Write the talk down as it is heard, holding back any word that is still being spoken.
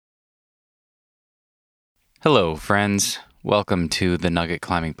Hello, friends. Welcome to the Nugget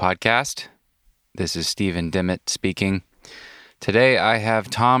Climbing Podcast. This is Stephen Dimmitt speaking. Today I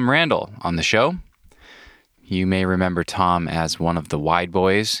have Tom Randall on the show. You may remember Tom as one of the Wide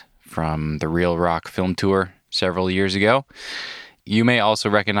Boys from the Real Rock film tour several years ago. You may also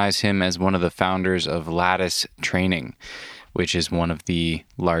recognize him as one of the founders of Lattice Training, which is one of the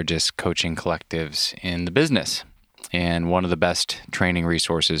largest coaching collectives in the business and one of the best training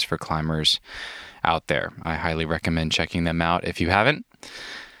resources for climbers out there. I highly recommend checking them out if you haven't.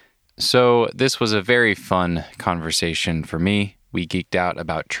 So this was a very fun conversation for me. We geeked out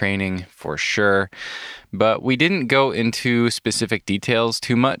about training for sure, but we didn't go into specific details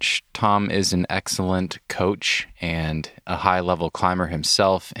too much. Tom is an excellent coach and a high-level climber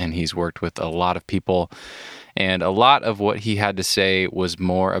himself, and he's worked with a lot of people. And a lot of what he had to say was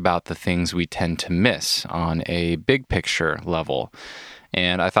more about the things we tend to miss on a big picture level.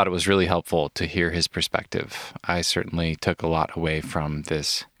 And I thought it was really helpful to hear his perspective. I certainly took a lot away from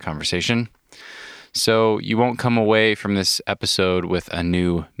this conversation. So you won't come away from this episode with a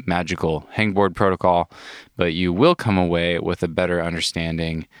new magical hangboard protocol, but you will come away with a better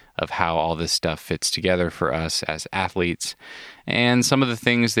understanding of how all this stuff fits together for us as athletes and some of the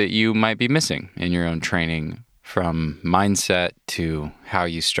things that you might be missing in your own training, from mindset to how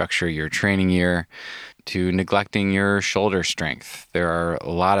you structure your training year to neglecting your shoulder strength. There are a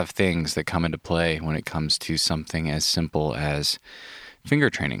lot of things that come into play when it comes to something as simple as finger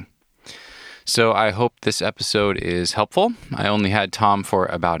training. So I hope this episode is helpful. I only had Tom for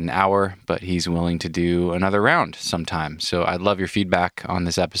about an hour, but he's willing to do another round sometime. So I'd love your feedback on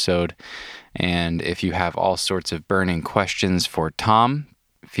this episode. And if you have all sorts of burning questions for Tom,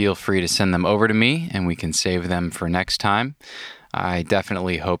 feel free to send them over to me and we can save them for next time. I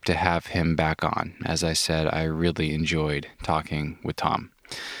definitely hope to have him back on. As I said, I really enjoyed talking with Tom.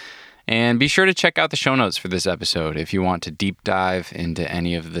 And be sure to check out the show notes for this episode if you want to deep dive into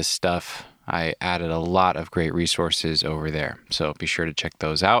any of this stuff. I added a lot of great resources over there, so be sure to check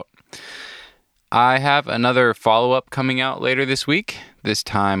those out. I have another follow-up coming out later this week, this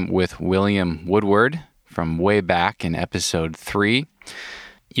time with William Woodward from way back in episode 3.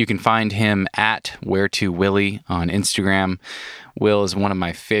 You can find him at Where2Willie on Instagram. Will is one of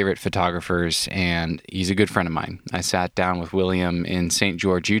my favorite photographers, and he's a good friend of mine. I sat down with William in St.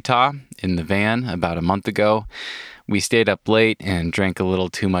 George, Utah, in the van about a month ago. We stayed up late and drank a little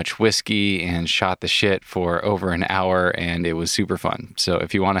too much whiskey and shot the shit for over an hour, and it was super fun. So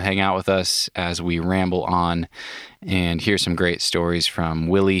if you want to hang out with us as we ramble on and hear some great stories from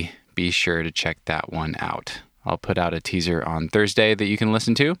Willie, be sure to check that one out. I'll put out a teaser on Thursday that you can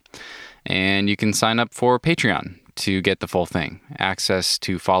listen to, and you can sign up for Patreon to get the full thing. Access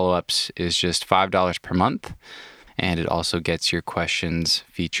to follow-ups is just $5 per month, and it also gets your questions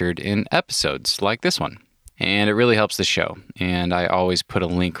featured in episodes like this one. And it really helps the show, and I always put a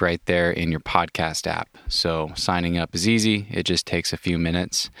link right there in your podcast app. So signing up is easy. It just takes a few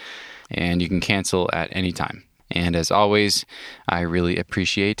minutes, and you can cancel at any time. And as always, I really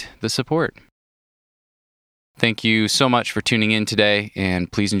appreciate the support. Thank you so much for tuning in today,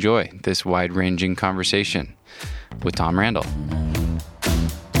 and please enjoy this wide-ranging conversation with Tom Randall.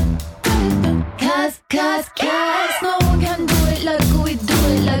 Cause no one can do it like we do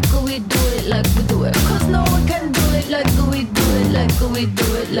it, like we do it, like we do it. Cause no one can do it like we do it, like we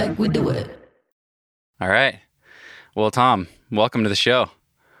do it, like we do it. All right. Well, Tom, welcome to the show.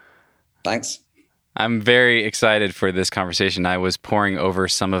 Thanks. I'm very excited for this conversation. I was poring over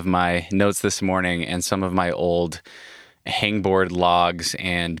some of my notes this morning and some of my old hangboard logs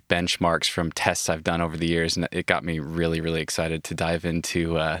and benchmarks from tests I've done over the years, and it got me really, really excited to dive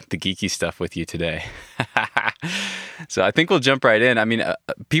into the geeky stuff with you today. So I think we'll jump right in. I mean,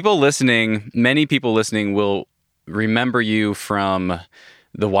 many people listening will remember you from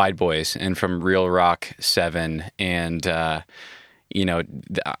the Wide Boys and from Real Rock 7, and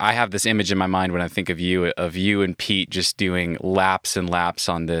I have this image in my mind when I think of you and Pete just doing laps and laps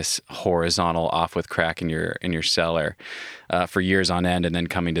on this horizontal off with crack in your cellar for years on end, and then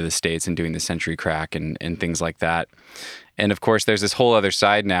coming to the States and doing the century crack and things like that. And of course, there's this whole other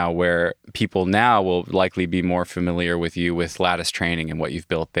side now where people now will likely be more familiar with you with Lattice Training and what you've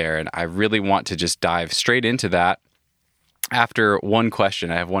built there. And I really want to just dive straight into that after one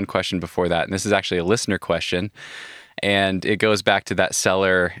question. I have one question before that, and this is actually a listener question. And it goes back to that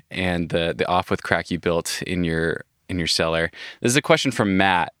cellar and the off with crack you built in your cellar. This is a question from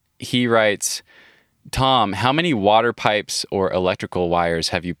Matt. He writes, Tom, how many water pipes or electrical wires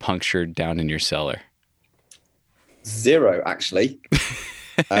have you punctured down in your cellar? 0, actually.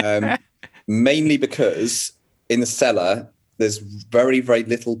 Mainly because in the cellar, there's very, very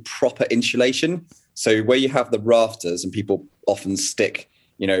little proper insulation. So where you have the rafters and people often stick,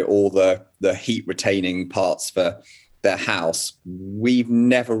 all the heat retaining parts for their house, we've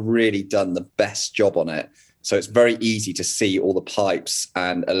never really done the best job on it. So it's very easy to see all the pipes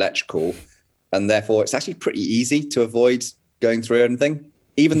and electrical. And therefore, it's actually pretty easy to avoid going through anything,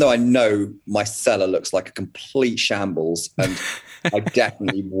 even though I know my cellar looks like a complete shambles and I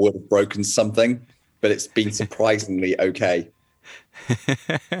definitely would have broken something, but it's been surprisingly okay.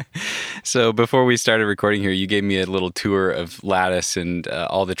 So before we started recording here, you gave me a little tour of Lattice and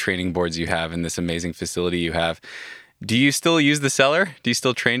all the training boards you have in this amazing facility you have. Do you still use the cellar? Do you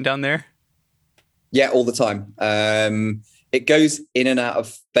still train down there? Yeah, all the time. It goes in and out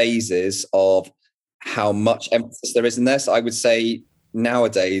of phases of how much emphasis there is in there. So I would say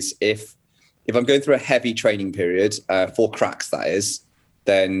nowadays, if I'm going through a heavy training period, for cracks, that is,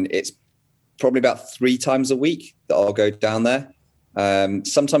 then it's probably about 3 times a week that I'll go down there.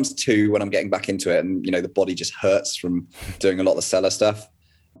 Sometimes 2 when I'm getting back into it and, the body just hurts from doing a lot of the cellar stuff.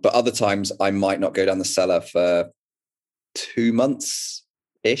 But other times I might not go down the cellar for 2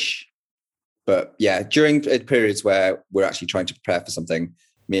 months-ish. But yeah, during periods where we're actually trying to prepare for something,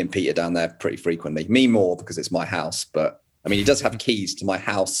 me and Pete are down there pretty frequently. Me more because it's my house, but I mean, he does have keys to my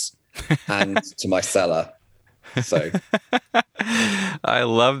house and to my cellar. So I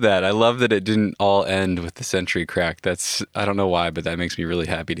love that. I love that it didn't all end with the Sentry crack. I don't know why, but that makes me really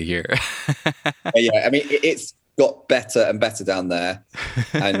happy to hear. Yeah, I mean, it's got better and better down there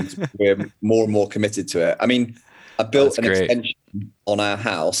and we're more and more committed to it. I mean, I built an extension on our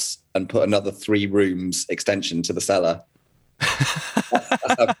house and put another 3 rooms extension to the cellar.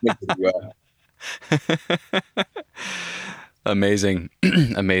 That's how committed we were. Amazing.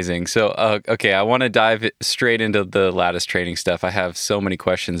 Amazing. So, okay, I want to dive straight into the Lattice training stuff. I have so many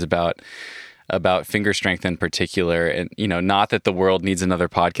questions about finger strength in particular. And, not that the world needs another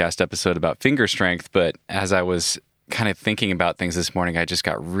podcast episode about finger strength, but as I was kind of thinking about things this morning, I just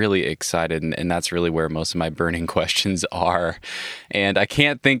got really excited. And that's really where most of my burning questions are. And I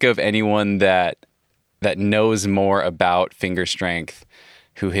can't think of anyone that knows more about finger strength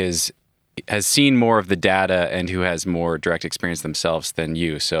who has seen more of the data and who has more direct experience themselves than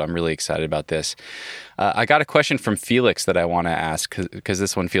you. So I'm really excited about this. I got a question from Felix that I want to ask because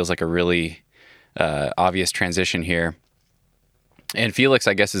this one feels like a really obvious transition here. And Felix,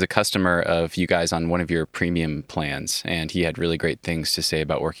 I guess, is a customer of you guys on one of your premium plans, and he had really great things to say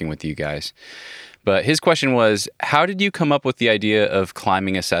about working with you guys. But his question was, how did you come up with the idea of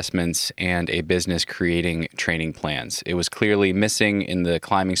climbing assessments and a business creating training plans? It was clearly missing in the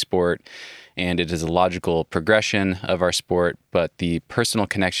climbing sport, and it is a logical progression of our sport, but the personal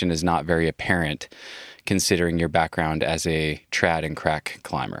connection is not very apparent considering your background as a trad and crack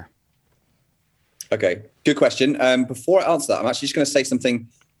climber. Okay, good question. Before I answer that, I'm actually just going to say something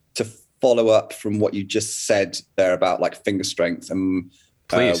to follow up from what you just said there about like finger strength and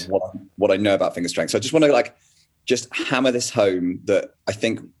what I know about finger strength. So I just want to just hammer this home that I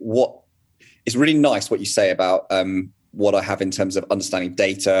think what is really nice what you say about what I have in terms of understanding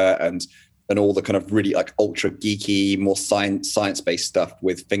data and all the kind of really ultra geeky, more science-based stuff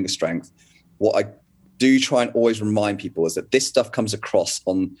with finger strength. What I do try and always remind people is that this stuff comes across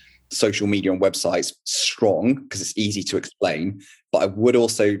on social media and websites strong because it's easy to explain. But I would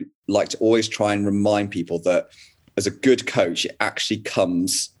also like to always try and remind people that as a good coach, it actually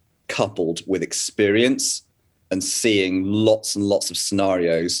comes coupled with experience and seeing lots and lots of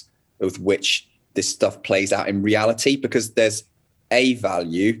scenarios with which this stuff plays out in reality, because there's a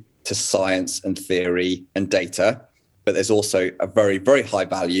value to science and theory and data, but there's also a very, very high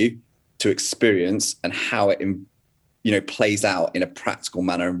value to experience and how it plays out in a practical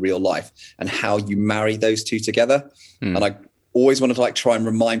manner in real life and how you marry those two together. And I always want to try and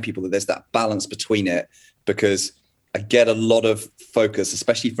remind people that there's that balance between it, because I get a lot of focus,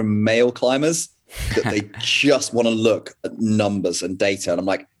 especially from male climbers, that they just want to look at numbers and data. And I'm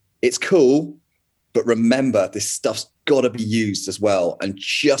like, it's cool, but remember, this stuff's got to be used as well. And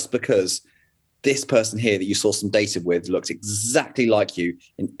just because this person here that you saw some data with looks exactly like you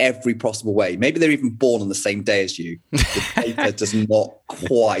in every possible way, maybe they're even born on the same day as you, the data does not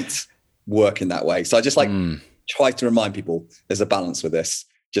quite work in that way. So I just try to remind people there's a balance with this,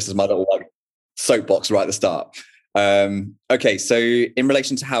 just as my little soapbox right at the start. Okay, so in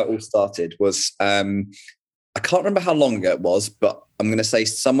relation to how it all started was, I can't remember how long ago it was, but I'm going to say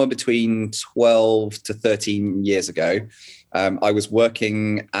somewhere between 12 to 13 years ago. I was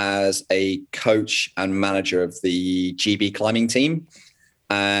working as a coach and manager of the GB climbing team,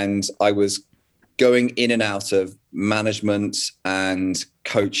 and I was going in and out of management and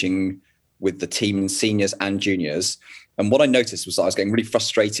coaching with the team and seniors and juniors. And what I noticed was that I was getting really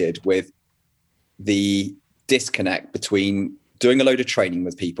frustrated with the disconnect between doing a load of training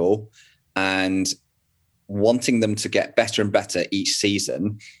with people and wanting them to get better and better each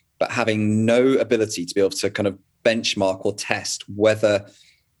season, but having no ability to be able to kind of benchmark or test whether,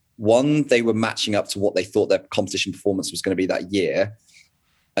 one, they were matching up to what they thought their competition performance was going to be that year,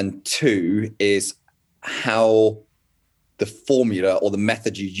 and two, is how the formula or the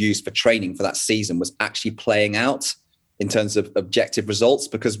method you used for training for that season was actually playing out in terms of objective results.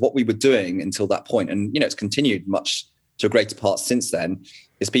 Because what we were doing until that point, and it's continued much to a greater part since then,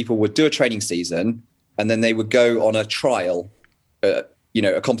 is people would do a training season and then they would go on a trial, a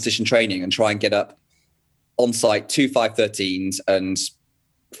competition training, and try and get up on site 2 513s and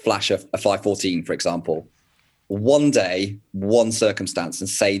flash a 514, for example. One day, one circumstance, and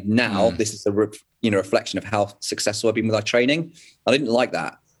say, now this is a reflection of how successful I've been with our training. I didn't like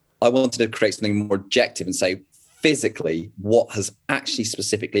that. I wanted to create something more objective and say, physically, what has actually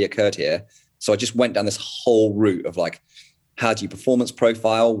specifically occurred here. So I just went down this whole route of like, how do you performance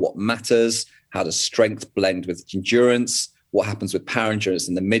profile? What matters? How does strength blend with endurance? What happens with power endurance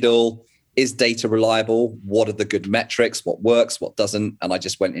in the middle? Is data reliable? What are the good metrics? What works? What doesn't? And I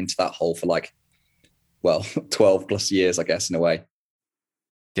just went into that hole for 12 plus years, I guess, in a way.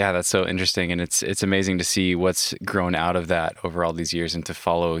 Yeah, that's so interesting. And it's amazing to see what's grown out of that over all these years and to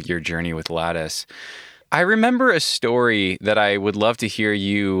follow your journey with Lattice. I remember a story that I would love to hear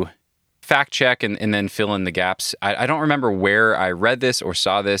you fact check and then fill in the gaps. I don't remember where I read this or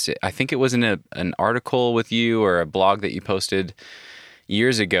saw this. I think it was in an article with you or a blog that you posted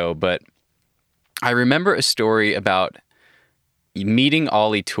years ago, but I remember a story about meeting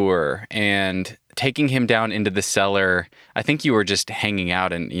Ollie Tour and taking him down into the cellar. I think you were just hanging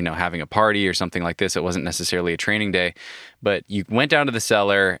out and, having a party or something like this. It wasn't necessarily a training day, but you went down to the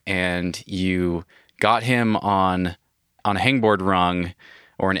cellar and you got him on a hangboard rung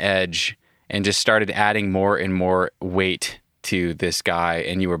or an edge and just started adding more and more weight to this guy.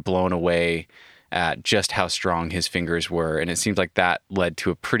 And you were blown away at just how strong his fingers were. And it seems like that led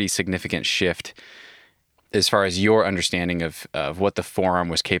to a pretty significant shift as far as your understanding of what the forearm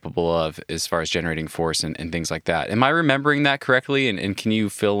was capable of as far as generating force and things like that. Am I remembering that correctly? And can you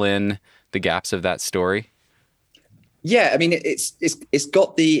fill in the gaps of that story? Yeah, I mean, it's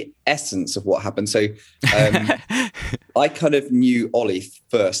got the essence of what happened. So I kind of knew Ollie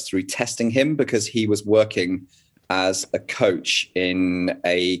first through testing him because he was working as a coach in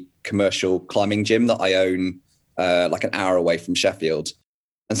a commercial climbing gym that I own like an hour away from Sheffield.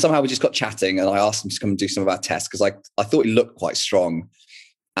 And somehow we just got chatting and I asked him to come and do some of our tests because I thought he looked quite strong.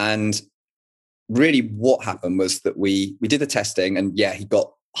 And really what happened was that we did the testing and he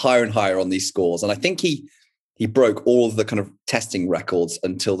got higher and higher on these scores. And I think he broke all of the kind of testing records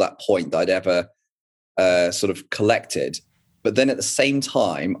until that point that I'd ever sort of collected. But then at the same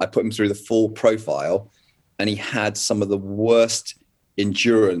time, I put him through the full profile and he had some of the worst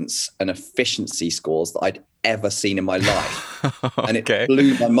endurance and efficiency scores that I'd ever seen in my life. And it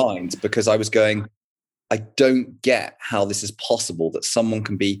blew my mind because I was going, I don't get how this is possible that someone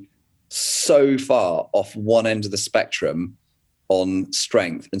can be so far off one end of the spectrum on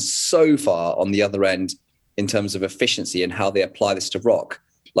strength and so far on the other end in terms of efficiency and how they apply this to rock.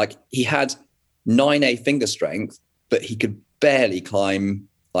 Like he had 9A finger strength, but he could barely climb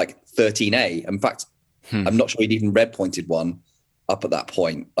like 13A. In fact, I'm not sure he'd even red pointed one up at that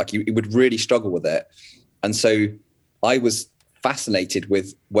point. Like he would really struggle with it. And so I was fascinated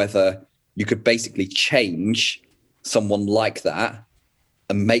with whether you could basically change someone like that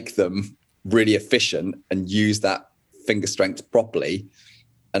and make them really efficient and use that finger strength properly.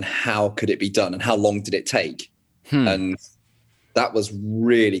 And how could it be done? And how long did it take? And that was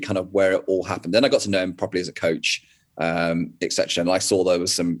really kind of where it all happened. Then I got to know him properly as a coach, etc. And I saw there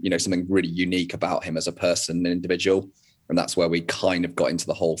was some, something really unique about him as a person, an individual. And that's where we kind of got into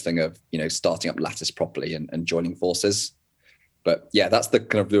the whole thing of, starting up Lattice properly and joining forces. But yeah, that's the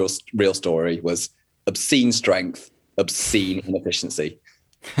kind of real story, was obscene strength, obscene inefficiency.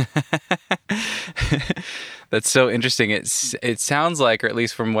 That's so interesting. It sounds like, or at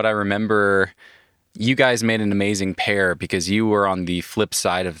least from what I remember, you guys made an amazing pair because you were on the flip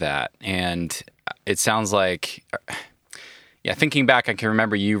side of that. And it sounds like, thinking back, I can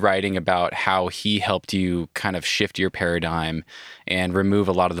remember you writing about how he helped you kind of shift your paradigm and remove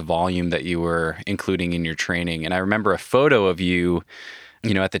a lot of the volume that you were including in your training. And I remember a photo of you,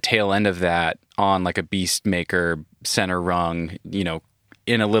 at the tail end of that on like a beast maker center rung,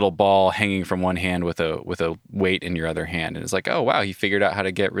 in a little ball hanging from one hand with a weight in your other hand. And it's like, oh, wow, he figured out how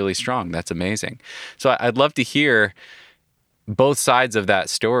to get really strong. That's amazing. So I'd love to hear both sides of that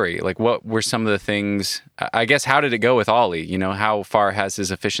story. Like, what were some of the things, I guess, how did it go with Ollie? You know, how far has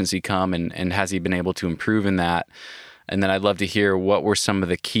his efficiency come, and has he been able to improve in that? And then I'd love to hear what were some of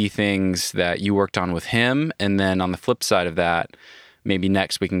the key things that you worked on with him. And then on the flip side of that, maybe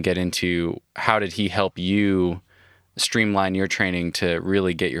next we can get into how did he help you streamline your training to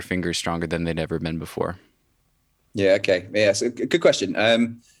really get your fingers stronger than they'd ever been before? Yeah, okay. Yeah, so good question.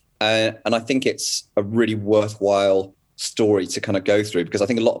 And I think it's a really worthwhile story to kind of go through, because I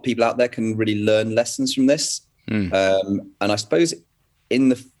think a lot of people out there can really learn lessons from this. And I suppose in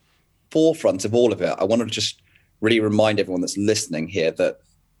the forefront of all of it, I want to just really remind everyone that's listening here that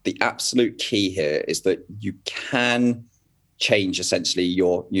the absolute key here is that you can change essentially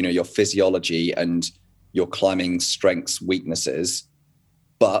your physiology and your climbing strengths, weaknesses.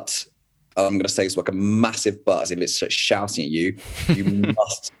 But I'm going to say it's like a massive but, as if it's shouting at you, you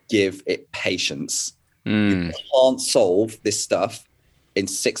must give it patience. You can't solve this stuff in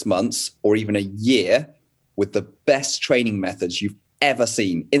 6 months or even a year with the best training methods you've ever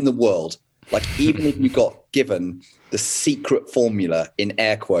seen in the world. Like, even if you got given the secret formula in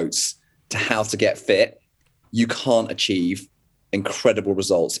air quotes to how to get fit, you can't achieve incredible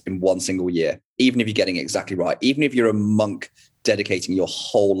results in one single year, even if you're getting it exactly right. Even if you're a monk dedicating your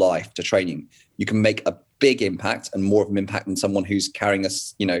whole life to training, you can make a big impact, and more of an impact than someone who's carrying a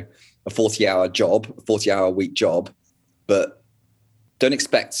 40-hour week job. But don't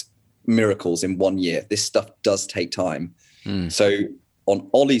expect miracles in 1 year. This stuff does take time. So on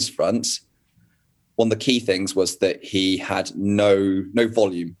Ollie's front, one of the key things was that he had no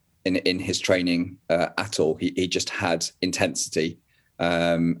volume in his training at all. He just had intensity,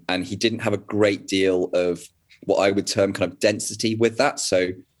 and he didn't have a great deal of what I would term kind of density with that. So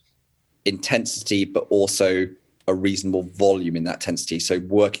intensity, but also a reasonable volume in that intensity. So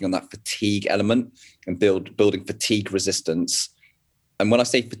working on that fatigue element and building fatigue resistance. And when I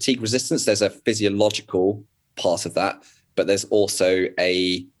say fatigue resistance, there's a physiological part of that, but there's also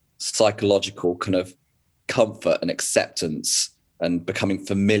a psychological kind of comfort and acceptance and becoming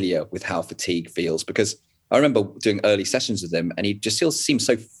familiar with how fatigue feels. Because I remember doing early sessions with him, and he just still seemed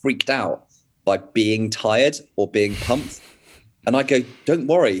so freaked out by being tired or being pumped. And I go, don't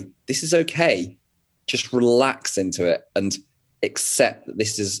worry, this is okay. Just relax into it and accept that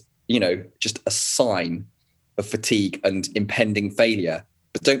this is, just a sign of fatigue and impending failure.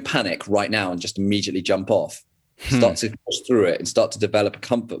 But don't panic right now and just immediately jump off. Start to push through it and start to develop a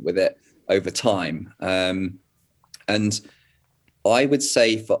comfort with it over time. And I would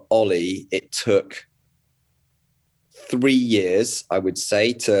say for Ollie, it took 3 years, I would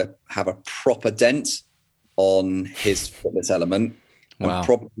say, to have a proper dent on his fitness element. Wow. And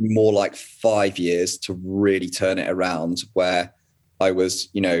probably more like 5 years to really turn it around, where I was,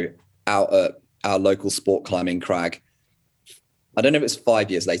 out at our local sport climbing crag. I don't know if it's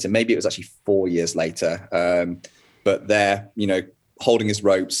 5 years later, maybe it was actually 4 years later. But there, holding his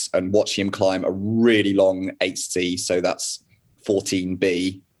ropes and watching him climb a really long 8C, so that's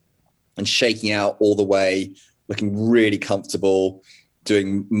 14B, and shaking out all the way, looking really comfortable,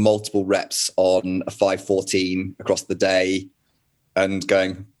 doing multiple reps on a 514 across the day, and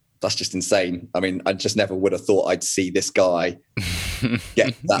going, that's just insane. I mean, I just never would have thought I'd see this guy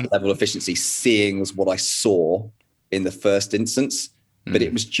get that level of efficiency. Seeing was what I saw in the first instance, but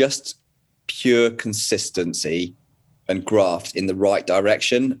it was just pure consistency and graft in the right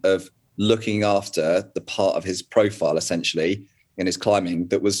direction of looking after the part of his profile, essentially, in his climbing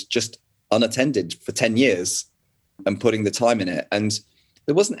that was just unattended for 10 years and putting the time in it. And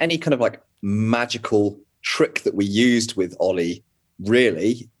there wasn't any kind of like magical trick that we used with Ollie,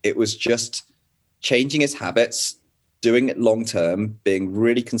 really. It was just changing his habits, doing it long term, being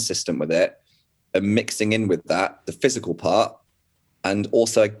really consistent with it, and mixing in with that the physical part. And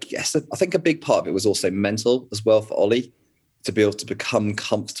also, I think a big part of it was also mental as well for Ollie, to be able to become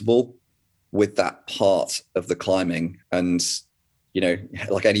comfortable with that part of the climbing. And,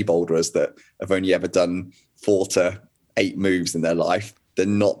 like any boulderers that have only ever done 4 to 8 moves in their life, they're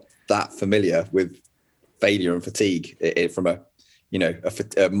not that familiar with failure and fatigue from a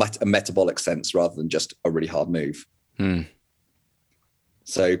metabolic sense rather than just a really hard move.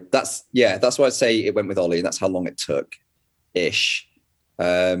 So that's why I say it went with Ollie, and that's how long it took ish.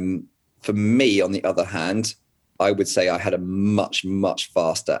 For me, on the other hand, I would say I had a much, much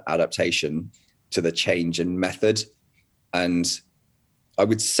faster adaptation to the change in method. And I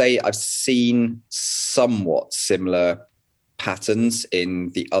would say I've seen somewhat similar patterns in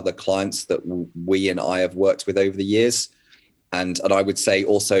the other clients that we and I have worked with over the years. And I would say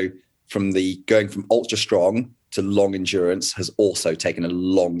also going from ultra strong to long endurance has also taken a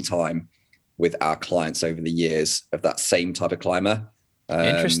long time. with our clients over the years of that same type of climber.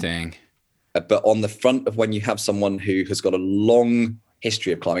 Interesting. But on the front of when you have someone who has got a long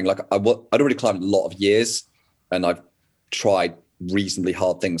history of climbing, like I'd already climbed a lot of years and I've tried reasonably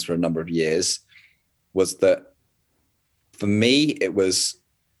hard things for a number of years, was that for me, it was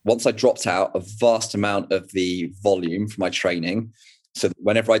once I dropped out a vast amount of the volume for my training. So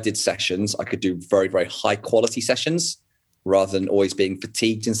whenever I did sessions, I could do very, very high quality sessions rather than always being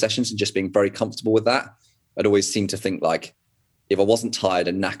fatigued in sessions and just being very comfortable with that. I'd always seem to think like, if I wasn't tired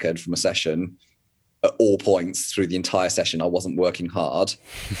and knackered from a session at all points through the entire session, I wasn't working hard.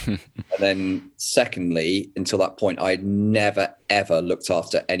 And then secondly, until that point, I had never, ever looked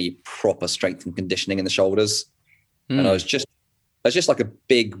after any proper strength and conditioning in the shoulders. And I was just like a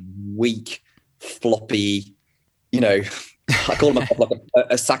big, weak, floppy, I call them like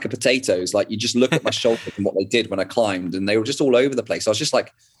a sack of potatoes. Like you just look at my shoulders and what they did when I climbed, and they were just all over the place. I was just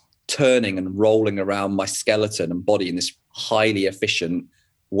like turning and rolling around my skeleton and body in this highly efficient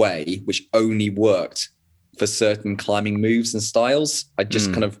way, which only worked for certain climbing moves and styles. I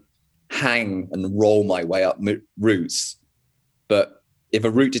just kind of hang and roll my way up routes. But if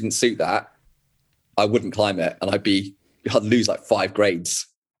a route didn't suit that, I wouldn't climb it, and I'd lose like 5 grades.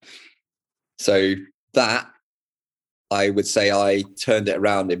 So that, I would say I turned it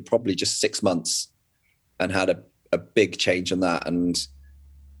around in probably just 6 months and had a big change on that. And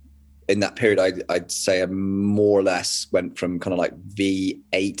in that period, I'd say I more or less went from kind of like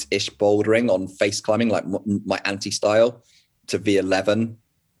V8-ish bouldering on face climbing, like my anti-style, to V11,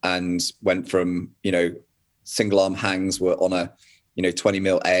 and went from, single arm hangs were on a, 20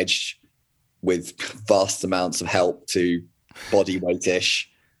 mil edge with vast amounts of help to body weight-ish,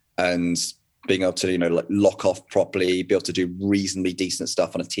 and being able to, like lock off properly, be able to do reasonably decent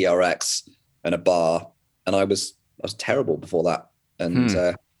stuff on a TRX and a bar. And I was terrible before that. And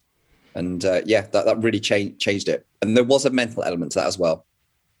that really changed it. And there was a mental element to that as well.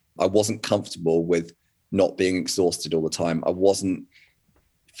 I wasn't comfortable with not being exhausted all the time. I wasn't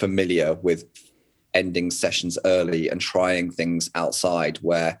familiar with ending sessions early and trying things outside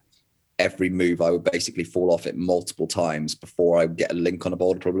where every move I would basically fall off it multiple times before I would get a link on a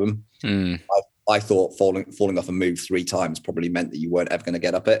boulder problem. I thought falling off a move 3 times probably meant that you weren't ever going to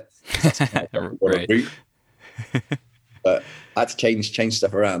get up it. Right. But I had to change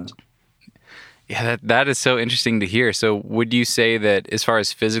stuff around. Yeah, that is so interesting to hear. So would you say that as far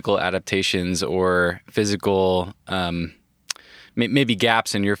as physical adaptations or physical, maybe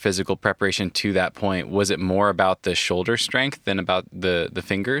gaps in your physical preparation to that point, was it more about the shoulder strength than about the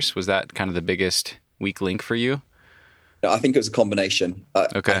fingers? Was that kind of the biggest weak link for you? I think it was a combination.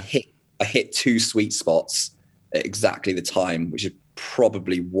 Okay. I hit 2 sweet spots at exactly the time, which is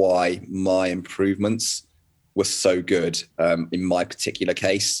probably why my improvements were so good in my particular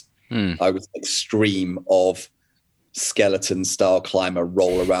case. I was extreme of skeleton style climber,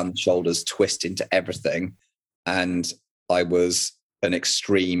 roll around the shoulders, twist into everything. And I was an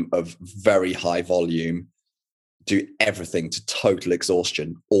extreme of very high volume, do everything to total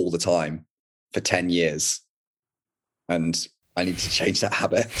exhaustion all the time for 10 years. And I need to change that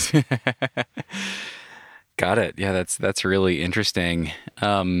habit. Got it. Yeah, that's really interesting.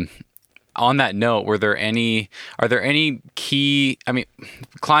 On that note, are there any key,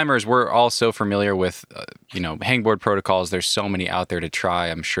 climbers, we're all so familiar with, hangboard protocols. There's so many out there to try.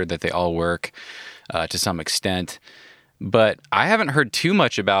 I'm sure that they all work to some extent, but I haven't heard too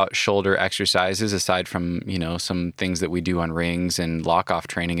much about shoulder exercises aside from, some things that we do on rings and lock-off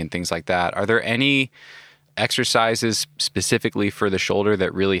training and things like that. Are there any exercises specifically for the shoulder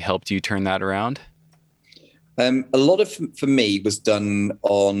that really helped you turn that around? A lot of, for me, was done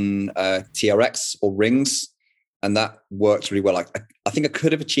on TRX or rings, and that worked really well. I think I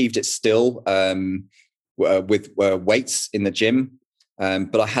could have achieved it still with weights in the gym,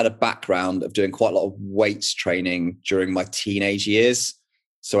 but I had a background of doing quite a lot of weights training during my teenage years.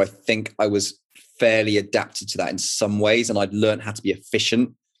 So I think I was fairly adapted to that in some ways, and I'd learned how to be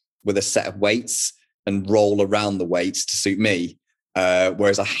efficient with a set of weights and roll around the weights to suit me.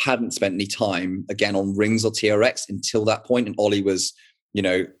 Whereas I hadn't spent any time again on rings or TRX until that point. And Ollie was,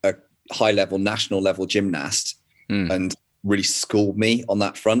 a high level, national level gymnast and really schooled me on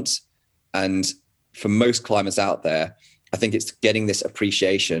that front. And for most climbers out there, I think it's getting this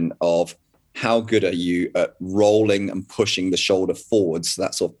appreciation of how good are you at rolling and pushing the shoulder forwards,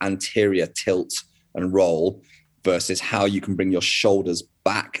 that sort of anterior tilt and roll, versus how you can bring your shoulders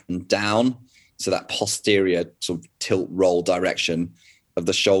back and down. So that posterior sort of tilt roll direction of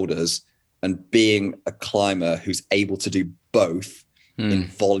the shoulders, and being a climber who's able to do both in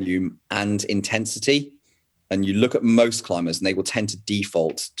volume and intensity. and you look at most climbers, and they will tend to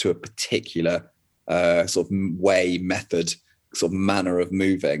default to a particular sort of way, method, sort of manner of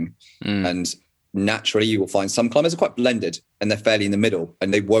moving. And naturally, you will find some climbers are quite blended and they're fairly in the middle,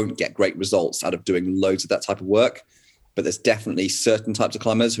 and they won't get great results out of doing loads of that type of work. But there's definitely certain types of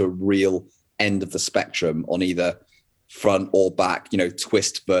climbers who are real end of the spectrum on either front or back,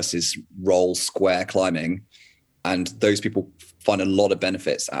 twist versus roll square climbing. And those people find a lot of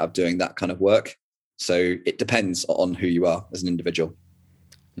benefits out of doing that kind of work. So it depends on who you are as an individual.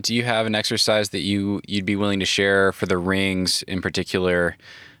 Do you have an exercise that you'd be willing to share for the rings in particular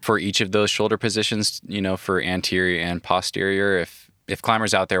for each of those shoulder positions, for anterior and posterior? If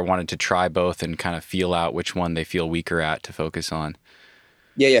climbers out there wanted to try both and kind of feel out which one they feel weaker at to focus on.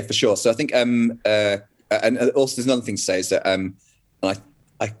 Yeah, for sure. So I think, and also there's another thing to say is that, and I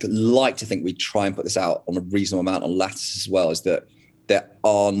like to think we try and put this out on a reasonable amount on lattice as well, is that there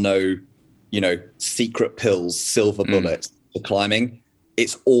are no, secret pills, silver bullets for climbing.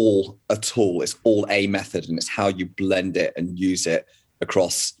 It's all a tool. It's all a method, and it's how you blend it and use it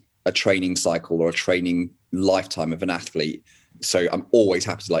across a training cycle or a training lifetime of an athlete. So I'm always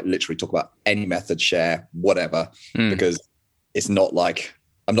happy to literally talk about any method, share whatever, because it's not like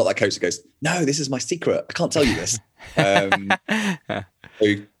I'm not that coach that goes, no, this is my secret, I can't tell you this. So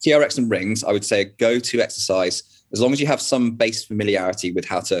TRX and rings, I would say a go-to exercise, as long as you have some base familiarity with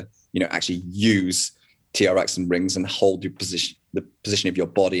how to, actually use TRX and rings and hold your position, the position of your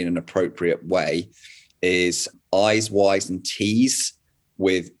body in an appropriate way, is eyes wide and T's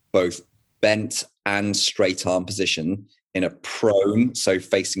with both bent and straight arm position in a prone, so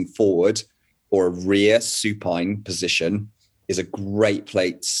facing forward, or a rear supine position is a great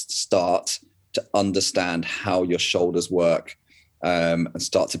place to start to understand how your shoulders work, and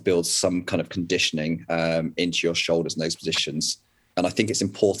start to build some kind of conditioning into your shoulders in those positions. And I think it's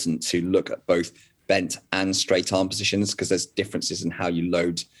important to look at both bent and straight arm positions, because there's differences in how you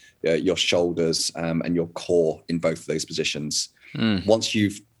load your shoulders and your core in both of those positions. Once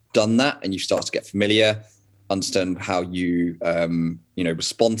you've done that and you start to get familiar, understand how you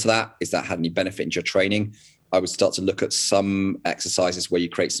respond to that, is that had any benefit into your training, I would start to look at some exercises where you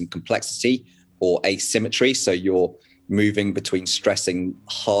create some complexity or asymmetry. So you're moving between stressing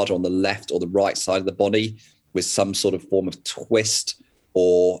harder on the left or the right side of the body with some sort of form of twist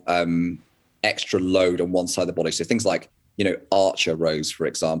or extra load on one side of the body. So things like, archer rows, for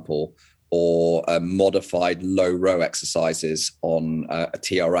example, or modified low row exercises on a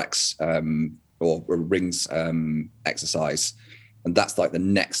TRX or a rings exercise. And that's like the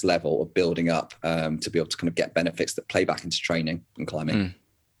next level of building up to be able to kind of get benefits that play back into training and climbing.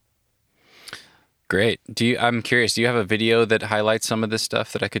 Great. I'm curious, do you have a video that highlights some of this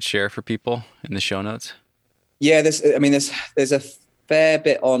stuff that I could share for people in the show notes? Yeah, there's a fair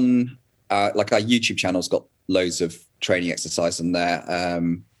bit on like our YouTube channel's got loads of training exercise in there.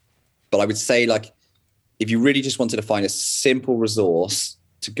 But I would say, if you really just wanted to find a simple resource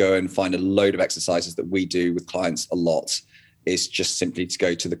to go and find a load of exercises that we do with clients a lot, is just simply to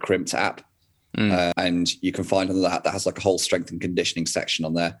go to the Crimped app. And you can find on that has like a whole strength and conditioning section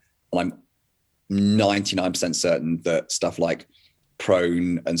on there. And I'm 99% certain that stuff like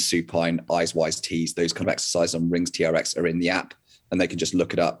prone and supine, eyes wide T's, those kind of exercises on rings TRX are in the app, and they can just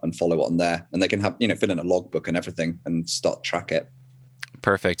look it up and follow it on there, and they can have, fill in a logbook and everything and start to track it.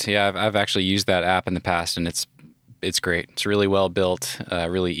 Perfect. Yeah, I've actually used that app in the past, and it's great. It's really well built,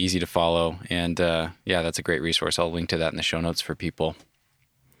 really easy to follow, and that's a great resource. I'll link to that in the show notes for people.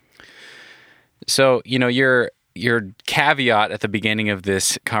 So, your caveat at the beginning of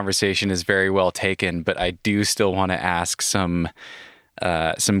this conversation is very well taken, but I do still want to ask some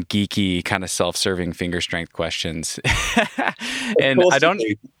geeky kind of self-serving finger strength questions. And I don't.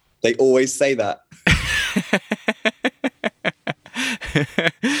 They always say that.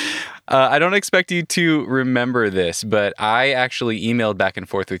 I don't expect you to remember this, but I actually emailed back and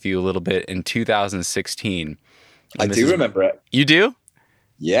forth with you a little bit in 2016. I do remember it. You do?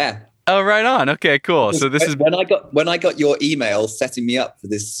 Yeah. Oh, right on. Okay, cool. So this is when I got your email setting me up for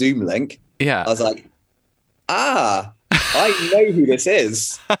this Zoom link. Yeah. I was like, I know who this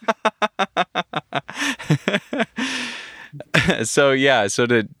is. So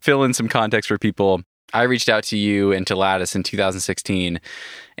to fill in some context for people, I reached out to you and to Lattice in 2016,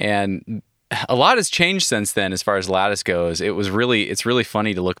 and a lot has changed since then as far as Lattice goes. It's really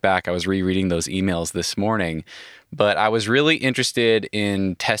funny to look back. I was rereading those emails this morning, but I was really interested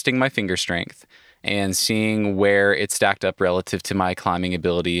in testing my finger strength and seeing where it stacked up relative to my climbing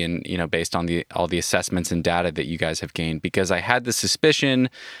ability, and based on all the assessments and data that you guys have gained, because I had the suspicion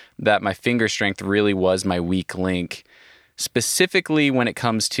that my finger strength really was my weak link, specifically when it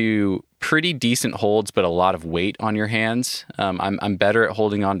comes to pretty decent holds, but a lot of weight on your hands. I'm better at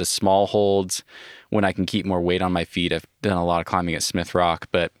holding on to small holds when I can keep more weight on my feet. I've done a lot of climbing at Smith Rock,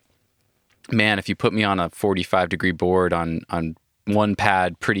 but man, if you put me on a 45-degree board on one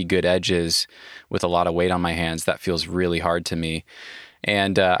pad, pretty good edges with a lot of weight on my hands, that feels really hard to me.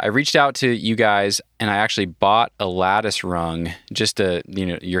 And I reached out to you guys, and I actually bought a lattice rung, just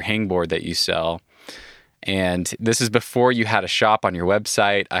your hangboard that you sell. And this is before you had a shop on your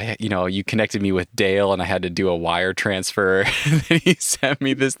website. You connected me with Dale, and I had to do a wire transfer. And he sent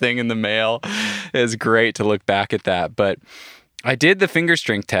me this thing in the mail. It was great to look back at that. But I did the finger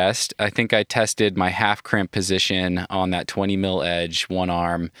strength test. I think I tested my half crimp position on that 20 mil edge, one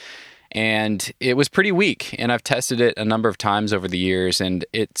arm. And it was pretty weak. And I've tested it a number of times over the years. And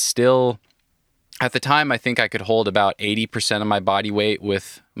it still, at the time, I think I could hold about 80% of my body weight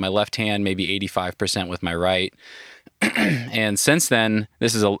with my left hand, maybe 85% with my right. And since then,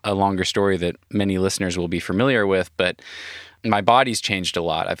 this is a longer story that many listeners will be familiar with, but my body's changed a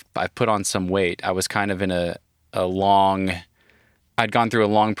lot. I've put on some weight. I was kind of in I'd gone through a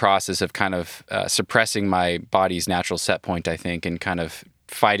long process of kind of suppressing my body's natural set point, I think, and kind of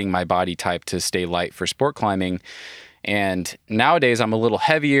fighting my body type to stay light for sport climbing. And nowadays I'm a little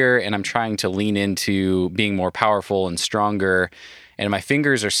heavier, and I'm trying to lean into being more powerful and stronger. And my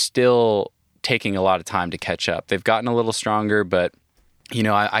fingers are still taking a lot of time to catch up. They've gotten a little stronger, but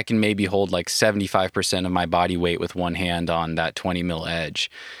I can maybe hold like 75% of my body weight with one hand on that 20 mil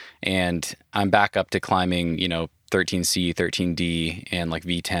edge. And I'm back up to climbing, 13C, 13D, and like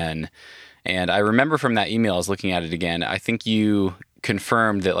V10. And I remember from that email, I was looking at it again, I think you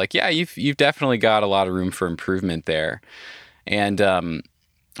confirmed that, like, yeah, you've definitely got a lot of room for improvement there. And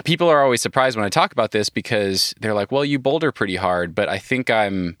people are always surprised when I talk about this, because they're like, well, you boulder pretty hard. But I think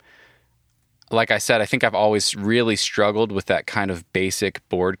like I said, I think I've always really struggled with that kind of basic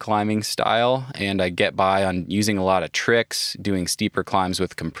board climbing style. And I get by on using a lot of tricks, doing steeper climbs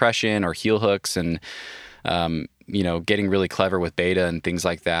with compression or heel hooks, and getting really clever with beta and things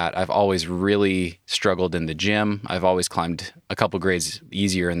like that. I've always really struggled in the gym. I've always climbed a couple grades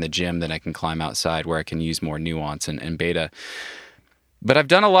easier in the gym than I can climb outside, where I can use more nuance and beta. But I've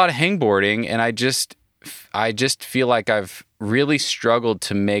done a lot of hangboarding, and I just feel like I've really struggled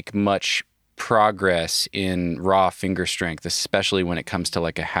to make much progress in raw finger strength, especially when it comes to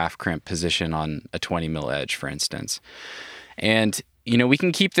like a half crimp position on a 20 mil edge, for instance. And we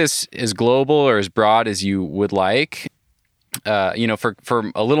can keep this as global or as broad as you would like. For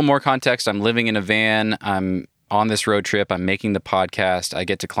a little more context, I'm living in a van. I'm on this road trip. I'm making the podcast. I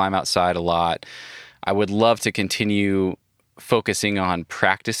get to climb outside a lot. I would love to continue focusing on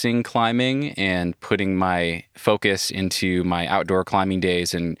practicing climbing and putting my focus into my outdoor climbing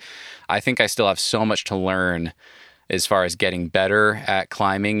days. And I think I still have so much to learn as far as getting better at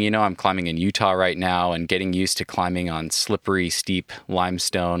climbing. I'm climbing in Utah right now, and getting used to climbing on slippery, steep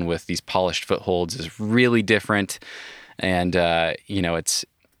limestone with these polished footholds is really different. And, it's,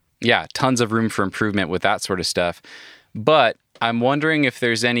 tons of room for improvement with that sort of stuff. But I'm wondering if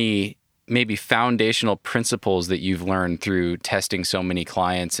there's any maybe foundational principles that you've learned through testing so many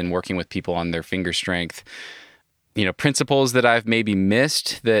clients and working with people on their finger strength, principles that I've maybe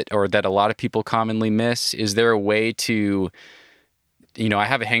missed that a lot of people commonly miss. Is there a way to, I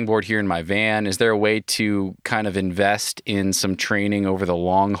have a hangboard here in my van. Is there a way to kind of invest in some training over the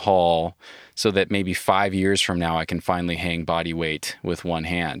long haul so that maybe 5 years from now I can finally hang body weight with one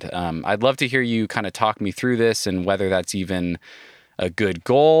hand? I'd love to hear you kind of talk me through this, and whether that's even a good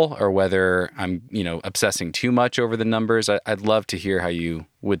goal or whether I'm, obsessing too much over the numbers. I'd love to hear how you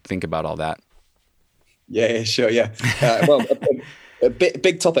would think about all that. Yeah, sure. Yeah. Well, a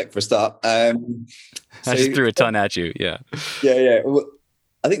big topic for a start. I just threw a ton at you. Yeah. Yeah. Well,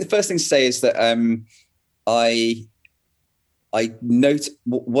 I think the first thing to say is that I note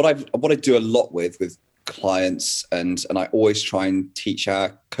what I do a lot with clients, and I always try and teach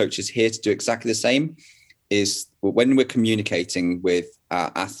our coaches here to do exactly the same, is when we're communicating with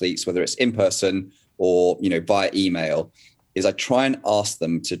our athletes, whether it's in person or via email, is I try and ask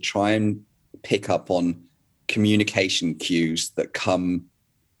them to try and pick up on communication cues that come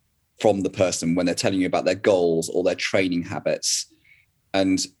from the person when they're telling you about their goals or their training habits.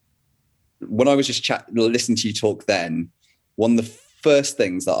 And when I was just listening to you talk then, one of the first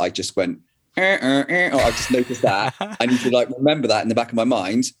things that I just went, I just noticed that I need to remember that in the back of my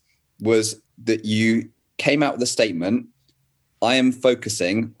mind, was that you came out with a statement, I am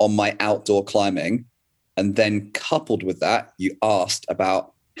focusing on my outdoor climbing. And then coupled with that, you asked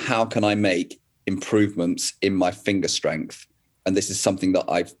about how can I make improvements in my finger strength? And this is something that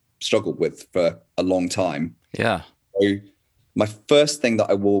I've struggled with for a long time. Yeah. So my first thing that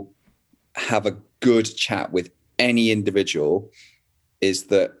I will have a good chat with any individual is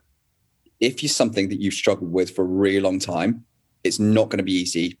that if you're something that you've struggled with for a really long time, it's not going to be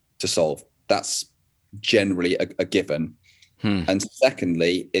easy to solve. That's generally a given. And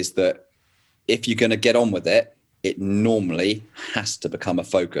secondly, is that if you're going to get on with it, it normally has to become a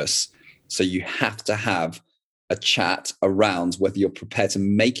focus. So you have to have a chat around whether you're prepared to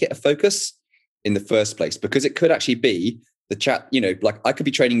make it a focus in the first place, because it could actually be the chat, like I could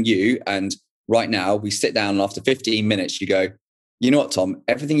be training you, and right now we sit down and after 15 minutes, you go, you know what, Tom,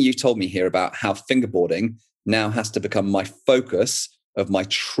 everything you told me here about how fingerboarding now has to become my focus of my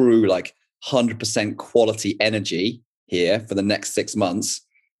true 100% quality energy here for the next 6 months.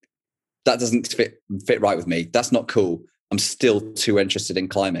 That doesn't fit right with me. That's not cool. I'm still too interested in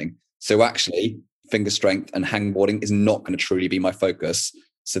climbing. So actually, finger strength and hangboarding is not going to truly be my focus.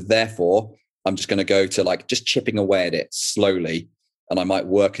 So therefore, I'm just going to go to just chipping away at it slowly, and I might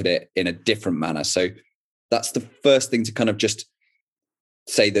work at it in a different manner. So that's the first thing to kind of just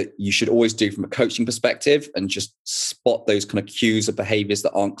say that you should always do from a coaching perspective, and just spot those kind of cues of behaviors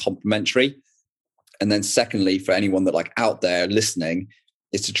that aren't complementary. And then secondly, for anyone that out there listening,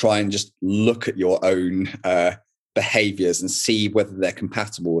 is to try and just look at your own behaviors and see whether they're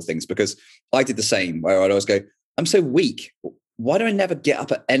compatible with things. Because I did the same, where I'd always go, I'm so weak. Why do I never get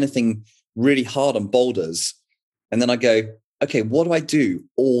up at anything really hard on boulders? And then I go, okay, what do I do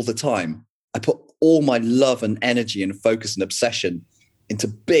all the time? I put all my love and energy and focus and obsession into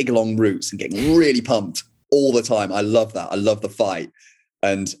big, long routes and getting really pumped all the time. I love that. I love the fight.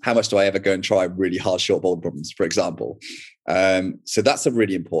 And how much do I ever go and try really hard short boulder problems, for example? So that's a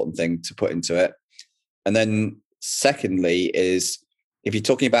really important thing to put into it. And then secondly is, if you're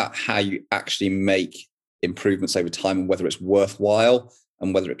talking about how you actually make improvements over time and whether it's worthwhile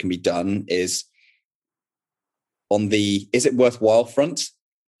and whether it can be done, is on the is it worthwhile front,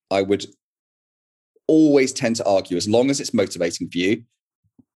 I would always tend to argue, as long as it's motivating for you,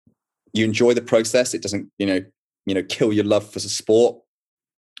 you enjoy the process, it doesn't kill your love for the sport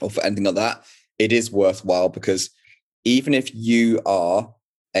or for anything like that, it is worthwhile. Because even if you are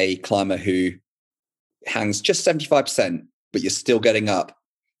a climber who hangs just 75%, but you're still getting up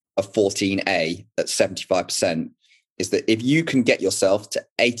a 14A at 75%, is that if you can get yourself to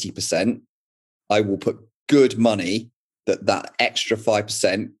 80%, I will put good money that extra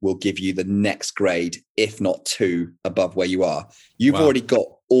 5% will give you the next grade, if not 2 above where you are. You've already got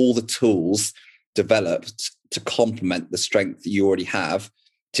all the tools developed to complement the strength that you already have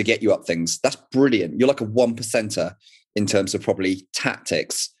to get you up things. That's brilliant. You're like a 1%er in terms of probably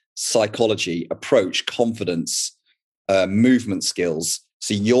tactics, psychology, approach, confidence, movement skills.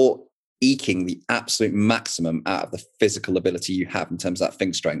 So you're eking the absolute maximum out of the physical ability you have in terms of that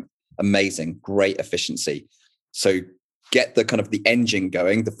finger strength. Amazing, great efficiency. So get the kind of the engine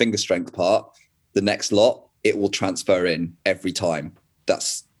going, the finger strength part, the next lot, it will transfer in every time.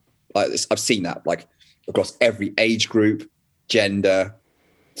 That's, I've seen that across every age group, gender,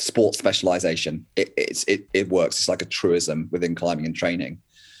 sport specialization. It works. It's like a truism within climbing and training.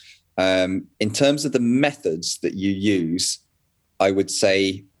 In terms of the methods that you use, I would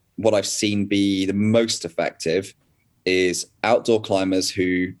say what I've seen be the most effective is outdoor climbers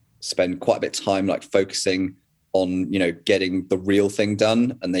who spend quite a bit of time focusing on, getting the real thing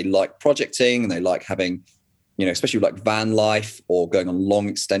done. And they like projecting, and they like having, especially van life or going on long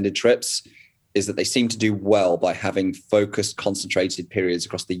extended trips, is that they seem to do well by having focused, concentrated periods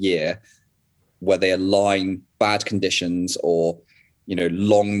across the year where they align bad conditions or,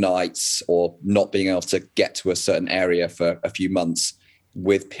 long nights or not being able to get to a certain area for a few months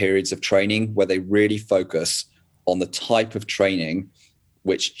with periods of training where they really focus on the type of training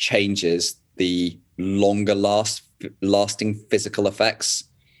which changes the longer lasting physical effects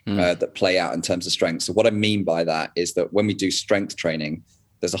that play out in terms of strength. So what I mean by that is that when we do strength training,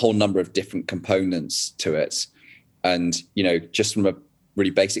 there's a whole number of different components to it. And, just from a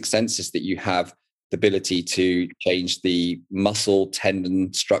really basic sense is that you have the ability to change the muscle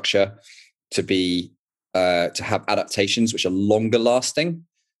tendon structure to be, to have adaptations which are longer lasting,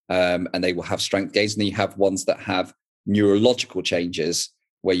 and they will have strength gains. And then you have ones that have neurological changes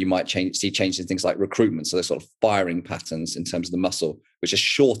where you might see changes in things like recruitment. So those sort of firing patterns in terms of the muscle, which are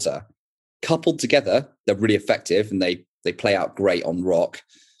shorter. Coupled together, they're really effective and they play out great on rock.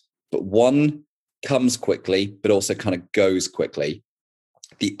 But one comes quickly, but also kind of goes quickly.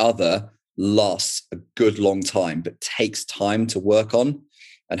 The other lasts a good long time, but takes time to work on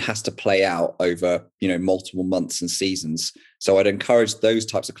and has to play out over, multiple months and seasons. So I'd encourage those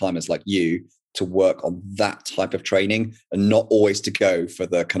types of climbers like you to work on that type of training and not always to go for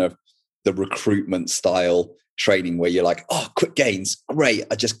the kind of the recruitment style training where you're like, oh, quick gains, great,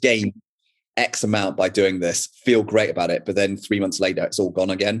 I just gained X amount by doing this, feel great about it, but then 3 months later, it's all gone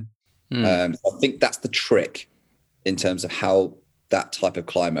again. I think that's the trick in terms of how that type of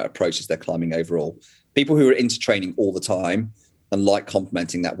climber approaches their climbing overall. People who are into training all the time and like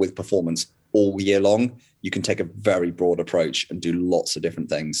complementing that with performance all year long, you can take a very broad approach and do lots of different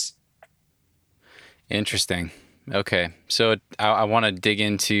things. Interesting. Okay. So I want to dig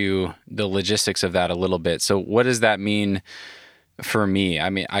into the logistics of that a little bit. So what does that mean for me? I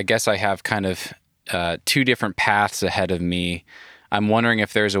mean, I guess I have kind of two different paths ahead of me. I'm wondering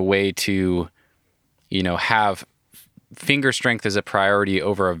if there's a way to, have finger strength as a priority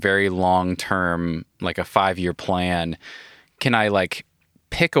over a very long term, like a 5-year plan. Can I like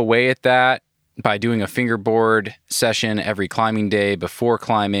pick away at that by doing a fingerboard session every climbing day before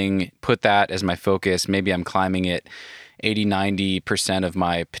climbing, put that as my focus? Maybe I'm climbing at 80-90% of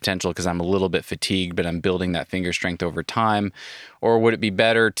my potential because I'm a little bit fatigued, but I'm building that finger strength over time. Or would it be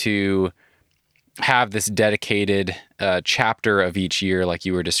better to have this dedicated chapter of each year, like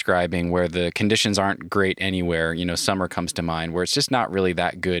you were describing, where the conditions aren't great anywhere? Summer comes to mind, where it's just not really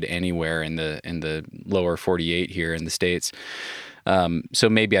that good anywhere in the lower 48 here in the States. So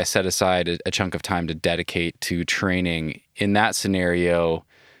maybe I set aside a chunk of time to dedicate to training. In that scenario,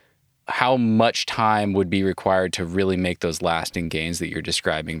 how much time would be required to really make those lasting gains that you're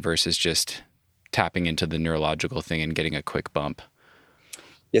describing versus just tapping into the neurological thing and getting a quick bump?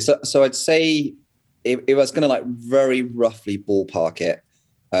 Yeah, so I'd say if I was going to like very roughly ballpark it,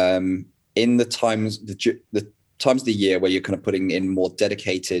 in the times of the year where you're kind of putting in more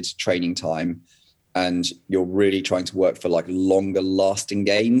dedicated training time and you're really trying to work for like longer lasting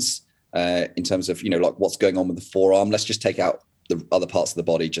gains, in terms of, like what's going on with the forearm. Let's just take out the other parts of the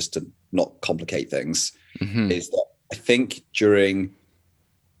body just to not complicate things. Is that I think during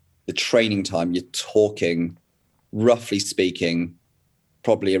the training time, you're talking, roughly speaking,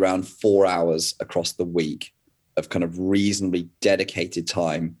 probably around 4 hours across the week of kind of reasonably dedicated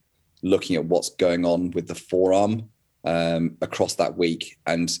time looking at what's going on with the forearm across that week.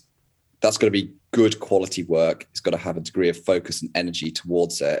 And that's got to be good quality work. It's got to have a degree of focus and energy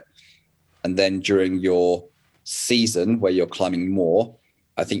towards it. And then during your season where you're climbing more,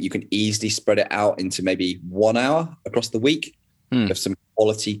 I think you can easily spread it out into maybe 1 hour across the week of some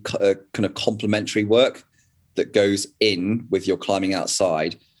quality kind of complementary work that goes in with your climbing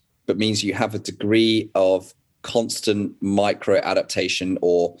outside, but means you have a degree of constant micro adaptation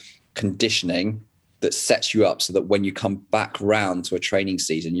or conditioning that sets you up so that when you come back round to a training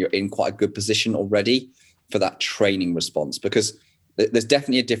season, you're in quite a good position already for that training response. Because there's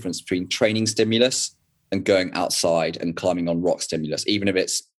definitely a difference between training stimulus and going outside and climbing on rock stimulus. Even if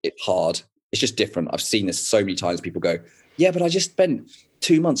it's hard, it's just different. I've seen this so many times. People go, yeah, but I just spent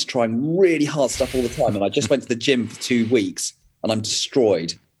 2 months trying really hard stuff all the time. And I just went to the gym for 2 weeks and I'm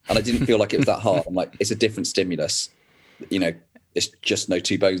destroyed. And I didn't feel like it was that hard. I'm like, it's a different stimulus. It's just no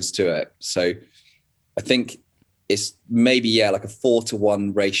two bones to it. So I think it's maybe, like a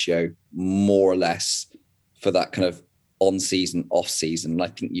 4-to-1 ratio, more or less, for that kind of on season, off season. And I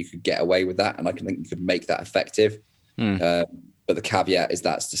think you could get away with that. And I think you could make that effective. But the caveat is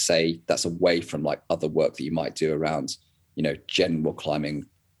that's to say that's away from like other work that you might do around, general climbing,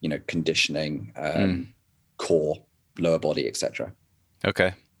 conditioning, core, lower body, etc.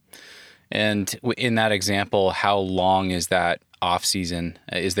 Okay. And in that example, how long is that off season?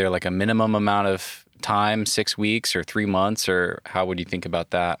 Is there like a minimum amount of time, 6 weeks or 3 months, or how would you think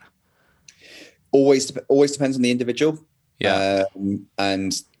about that? Always depends on the individual. Yeah.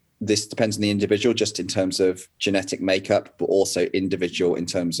 And this depends on the individual just in terms of genetic makeup, but also individual in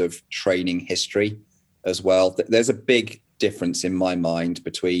terms of training history as well. There's a big difference in my mind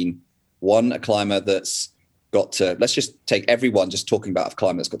between a climber that's got to, let's just take everyone just talking about a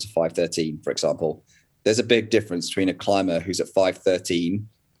climber that's got to 513, for example. There's a big difference between a climber who's at 513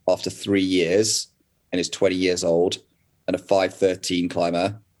 after 3 years and is 20 years old, and a 513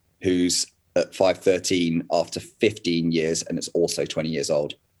 climber who's at 513 after 15 years and is also 20 years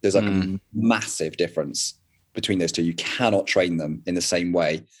old. There's like a massive difference between those two. You cannot train them in the same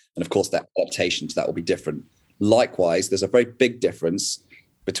way. And of course, that adaptation to that will be different. Likewise, there's a very big difference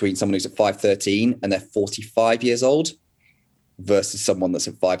between someone who's at 513 and they're 45 years old versus someone that's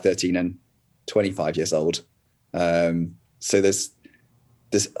at 513 and 25 years old. So there's,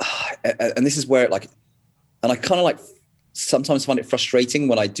 and this is where and I kind of like sometimes find it frustrating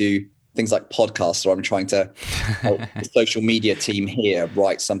when I do things like podcasts, or I'm trying to help the social media team here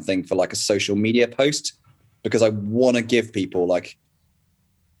write something for like a social media post, because I want to give people like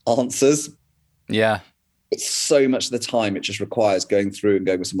answers. Yeah. But so much of the time it just requires going through and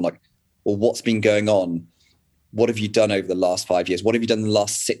going with someone like, well, what's been going on? what have you done over the last 5 years? What have you done in the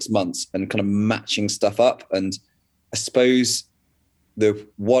last 6 months? And kind of matching stuff up. And I suppose the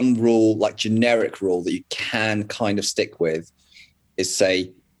one rule, like generic rule that you can kind of stick with is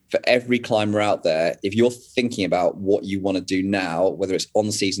say, for every climber out there, if you're thinking about what you want to do now, whether it's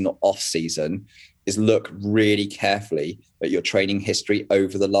on season or off season, is look really carefully at your training history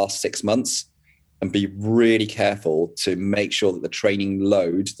over the last 6 months and be really careful to make sure that the training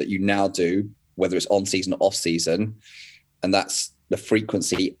load that you now do, whether it's on season or off season, and that's the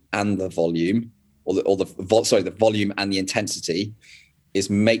frequency and the volume, the volume and the intensity, is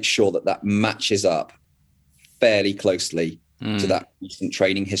make sure that that matches up fairly closely to that recent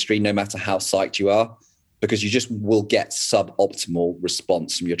training history, no matter how psyched you are, because you just will get suboptimal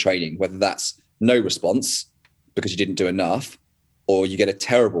response from your training, whether that's no response because you didn't do enough, or you get a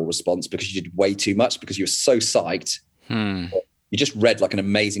terrible response because you did way too much because you were so psyched. You just read like an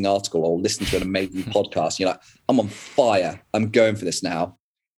amazing article or listened to an amazing podcast. You're like, I'm on fire. I'm going for this now.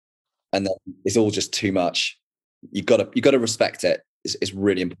 And then it's all just too much. You gotta respect it. It's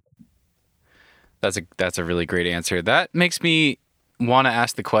really important. That's a really great answer. That makes me want to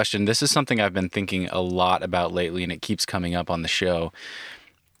ask the question. This is something I've been thinking a lot about lately, and it keeps coming up on the show.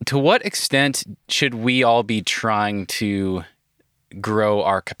 To what extent should we all be trying to grow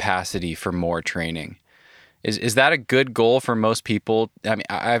our capacity for more training? Is that a good goal for most people? I mean,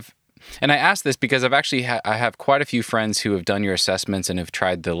 I ask this because I've actually I have quite a few friends who have done your assessments and have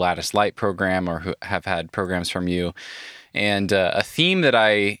tried the Lattice Light program or who have had programs from you. And a theme that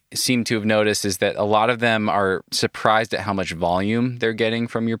I seem to have noticed is that a lot of them are surprised at how much volume they're getting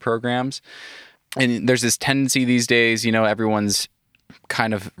from your programs. And there's this tendency these days, everyone's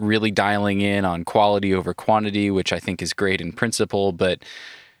kind of really dialing in on quality over quantity, which I think is great in principle. But,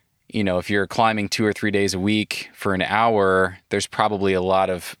 if you're climbing 2 or 3 days a week for an hour, there's probably a lot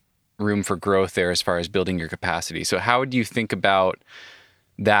of room for growth there as far as building your capacity. So how would you think about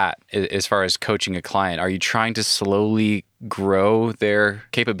that as far as coaching a client? Are you trying to slowly grow their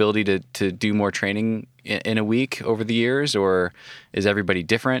capability to do more training in a week over the years, or is everybody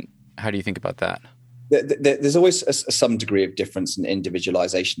different? How do you think about that? There's always some degree of difference and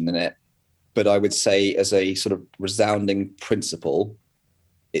individualization in it. But I would say as a sort of resounding principle,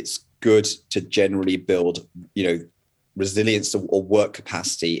 it's good to generally build, resilience or work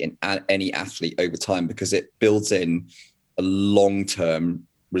capacity in any athlete over time, because it builds in a long-term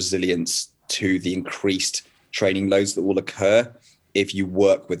resilience to the increased training loads that will occur if you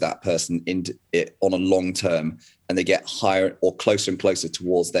work with that person on a long term and they get higher or closer and closer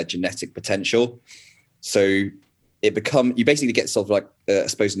towards their genetic potential. So you basically get sort of like, I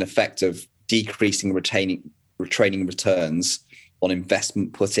suppose, an effect of decreasing training returns on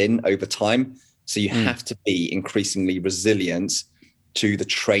investment put in over time. So you have to be increasingly resilient to the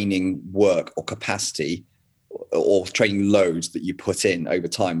training work or capacity or training loads that you put in over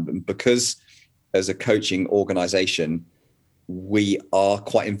time. And because as a coaching organization, we are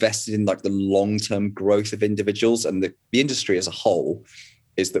quite invested in like the long-term growth of individuals, and the industry as a whole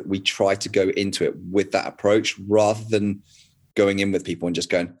is that we try to go into it with that approach rather than going in with people and just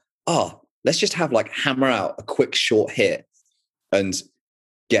going, let's just hammer out a quick short hit and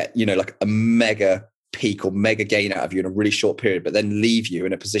get, like a mega peak or mega gain out of you in a really short period, but then leave you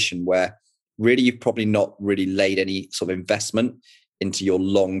in a position where really you've probably not really laid any sort of investment into your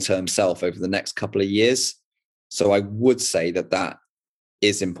long-term self over the next couple of years. So I would say that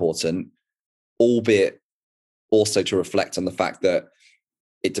is important, albeit also to reflect on the fact that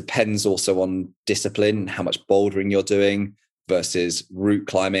it depends also on discipline, how much bouldering you're doing versus route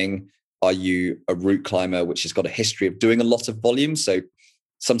climbing. Are you a route climber which has got a history of doing a lot of volume? So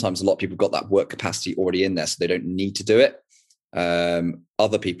sometimes a lot of people have got that work capacity already in there, so they don't need to do it.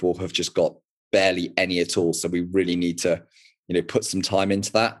 Other people have just got barely any at all. So we really need to, put some time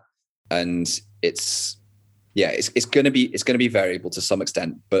into that. And it's going to be variable to some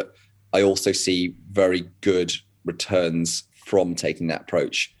extent, but I also see very good returns from taking that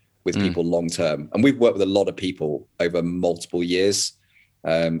approach with people long term. And we've worked with a lot of people over multiple years.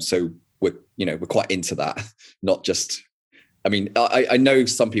 So we're quite into that. Not just, I know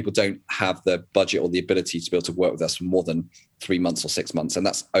some people don't have the budget or the ability to be able to work with us for more than 3 months or 6 months. And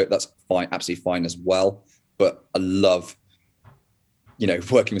that's fine, absolutely fine as well. But I love,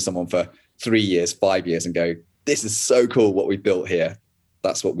 working with someone for 3 years, 5 years and go, this is so cool what we built here.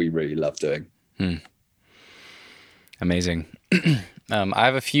 That's what we really love doing. Amazing. I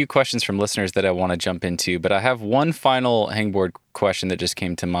have a few questions from listeners that I want to jump into, but I have one final hangboard question that just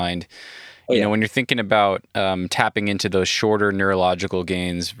came to mind. When you're thinking about tapping into those shorter neurological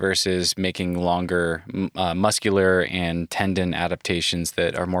gains versus making longer muscular and tendon adaptations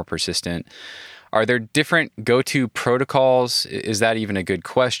that are more persistent, Are there different go-to protocols? Is that even a good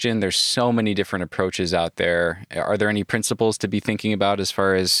question? There's so many different approaches out there. Are there any principles to be thinking about as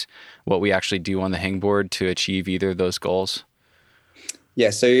far as what we actually do on the hangboard to achieve either of those goals?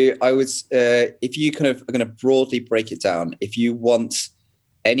 Yeah, so I would, if you kind of are going to broadly break it down, if you want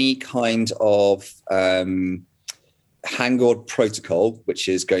any kind of hangboard protocol, which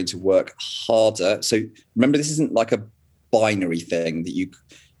is going to work harder. So remember, this isn't like a binary thing that you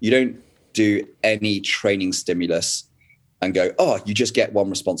don't do any training stimulus and go, oh, you just get one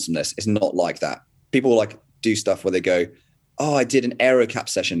response from this. It's not like that. People like do stuff where they go, oh, I did an aero cap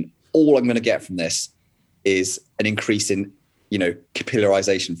session. All I'm going to get from this is an increase in,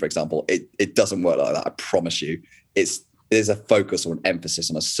 capillarization, for example. It doesn't work like that. I promise you. There's a focus or an emphasis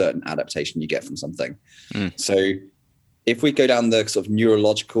on a certain adaptation you get from something. So if we go down the sort of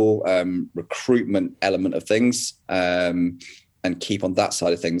neurological recruitment element of things and keep on that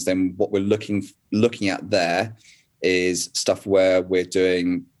side of things, then what we're looking at there is stuff where we're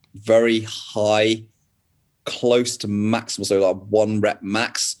doing very high, close to maximal, so like 1 rep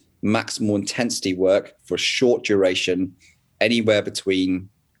max, maximal intensity work for a short duration, anywhere between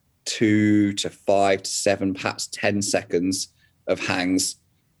 2 to 5 to 7, perhaps 10 seconds of hangs,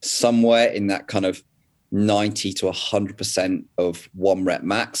 somewhere in that kind of 90 to 100% of 1 rep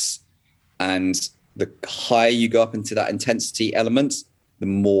max. And the higher you go up into that intensity element, the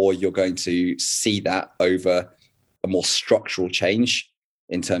more you're going to see that over a more structural change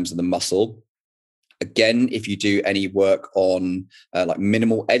in terms of the muscle. Again, if you do any work on like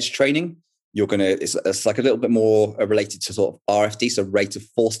minimal edge training, it's like a little bit more related to sort of RFD, so rate of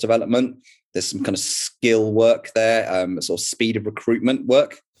force development. There's some kind of skill work there, sort of speed of recruitment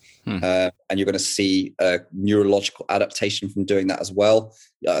work. And you're going to see a neurological adaptation from doing that as well.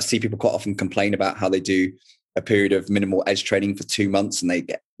 I see people quite often complain about how they do a period of minimal edge training for 2 months and they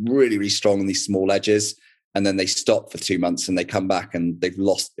get really, really strong on these small edges. And then they stop for 2 months and they come back and they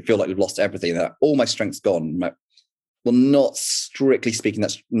feel like they've lost everything. They're like, all my strength's gone. Like, well, not strictly speaking,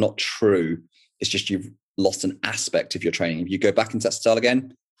 that's not true. It's just you've lost an aspect of your training. If you go back into that style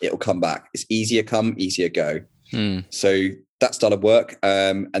again, it'll come back. It's easier come, easier go. So that style of work.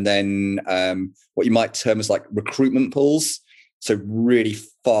 And then what you might term as like recruitment pulls. So really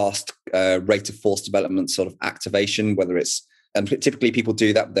fast rate of force development sort of activation, whether it's, and typically people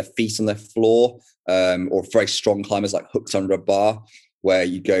do that with their feet on their floor or very strong climbers like hooked under a bar, where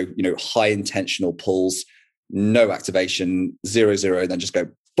you go, high intentional pulls, no activation, 0-0, then just go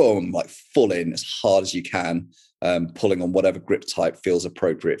boom, like full in as hard as you can, pulling on whatever grip type feels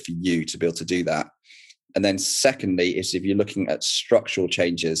appropriate for you to be able to do that. And then secondly, is if you're looking at structural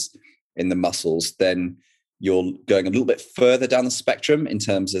changes in the muscles, then you're going a little bit further down the spectrum in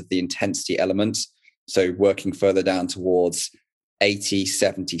terms of the intensity element. So working further down towards 80,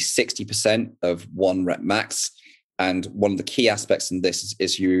 70, 60% of 1 rep max. And one of the key aspects in this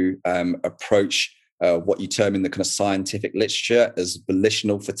is you approach what you term in the kind of scientific literature as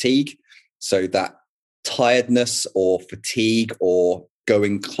volitional fatigue. So that tiredness or fatigue or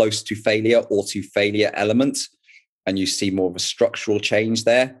going close to failure or to failure element, and you see more of a structural change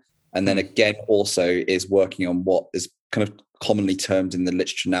there. And then again, also is working on what is kind of commonly termed in the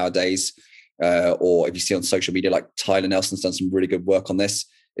literature nowadays, or if you see on social media, like Tyler Nelson's done some really good work on this,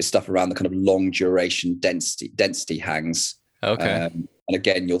 is stuff around the kind of long duration density hangs. Okay. And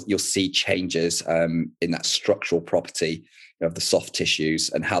again, you'll see changes in that structural property of the soft tissues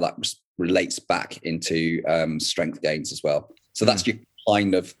and how that relates back into strength gains as well. So that's your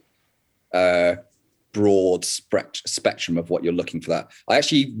kind of broad spectrum of what you're looking for that. I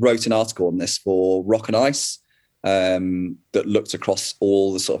actually wrote an article on this for Rock and Ice that looked across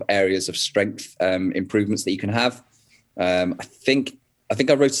all the sort of areas of strength improvements that you can have. I think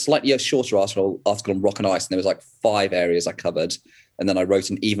I wrote slightly a shorter article on Rock and Ice, and there was like 5 areas I covered. And then I wrote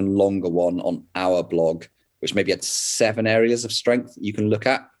an even longer one on our blog, which maybe had 7 areas of strength you can look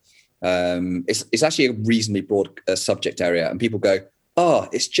at. It's actually a reasonably broad subject area, and people go, oh,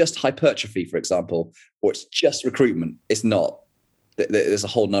 it's just hypertrophy, for example, or it's just recruitment. It's not. There's a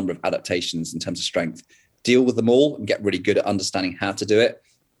whole number of adaptations in terms of strength. Deal with them all and get really good at understanding how to do it.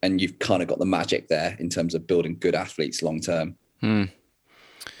 And you've kind of got the magic there in terms of building good athletes long term.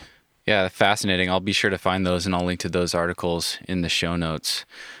 Yeah, fascinating. I'll be sure to find those and I'll link to those articles in the show notes.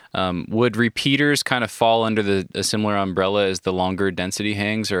 Would repeaters kind of fall under a similar umbrella as the longer density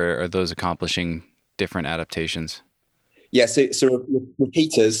hangs, or are those accomplishing different adaptations? Yeah, so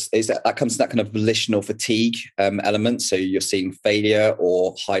repeaters that comes to that kind of volitional fatigue element. So you're seeing failure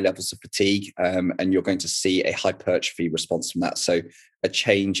or high levels of fatigue, and you're going to see a hypertrophy response from that. So a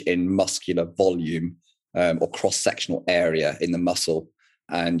change in muscular volume or cross-sectional area in the muscle.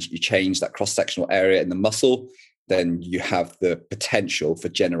 and you change that cross-sectional area in the muscle, then you have the potential for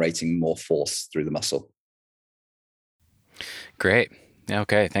generating more force through the muscle. Great.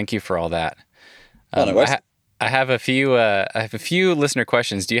 Okay. Thank you for all that. No worries. I have a few listener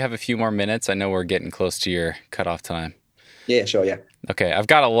questions. Do you have a few more minutes? I know we're getting close to your cutoff time. Yeah, sure. Yeah. Okay. I've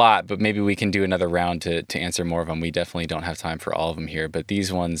got a lot, but maybe we can do another round to answer more of them. We definitely don't have time for all of them here, but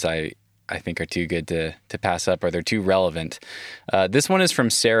these ones I think are too good to pass up, or they're too relevant. This one is from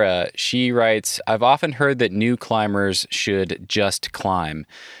Sarah. She writes, I've often heard that new climbers should just climb.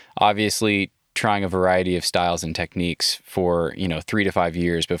 Obviously, trying a variety of styles and techniques for, 3 to 5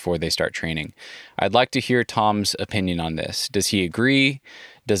 years before they start training. I'd like to hear Tom's opinion on this. Does he agree?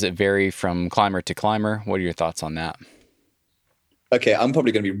 Does it vary from climber to climber? What are your thoughts on that? Okay, I'm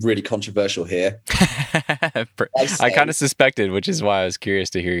probably going to be really controversial here. I kind of suspected, which is why I was curious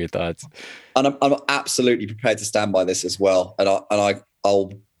to hear your thoughts. And I'm absolutely prepared to stand by this as well. And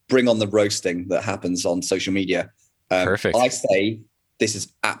I'll bring on the roasting that happens on social media. Perfect. I say this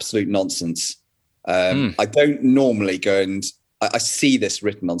is absolute nonsense. I don't normally go and I see this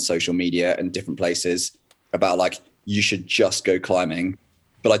written on social media and different places about like, you should just go climbing.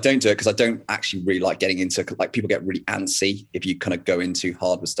 But I don't do it because I don't actually really like getting into, like, people get really antsy if you kind of go in too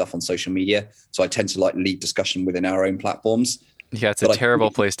hard with stuff on social media. So I tend to like lead discussion within our own platforms. Yeah, it's a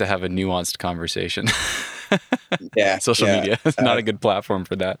terrible place to have a nuanced conversation. Yeah. Social media is not a good platform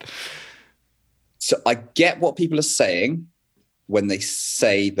for that. So I get what people are saying when they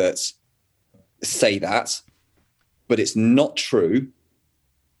say that, but it's not true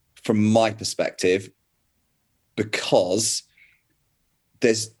from my perspective, because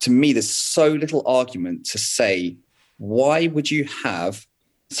there's so little argument to say, why would you have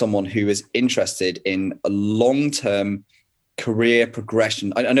someone who is interested in a long-term career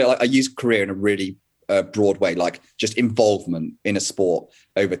progression? I know, like, I use career in a really broad way, like just involvement in a sport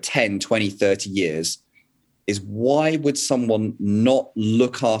over 10, 20, 30 years, is why would someone not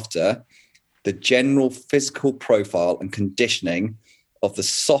look after the general physical profile and conditioning of the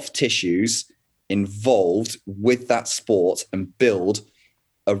soft tissues involved with that sport and build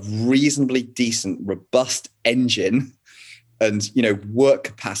a reasonably decent, robust engine and, work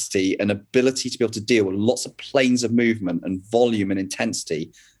capacity and ability to be able to deal with lots of planes of movement and volume and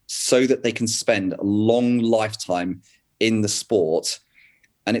intensity, so that they can spend a long lifetime in the sport.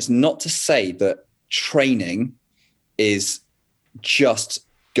 And it's not to say that training is just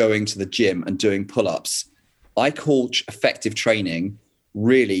going to the gym and doing pull-ups. I call effective training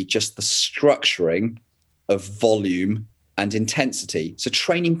really just the structuring of volume and intensity. So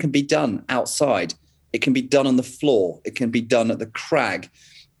training can be done outside. It can be done on the floor. It can be done at the crag,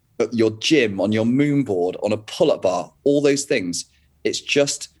 at your gym, on your moon board, on a pull-up bar, all those things. It's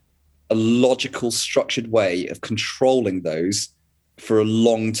just a logical, structured way of controlling those for a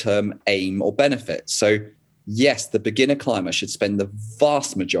long-term aim or benefit. So yes, the beginner climber should spend the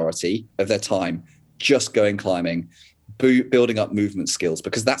vast majority of their time just going climbing, building up movement skills,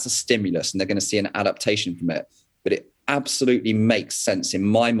 because that's a stimulus and they're going to see an adaptation from it. But it absolutely makes sense in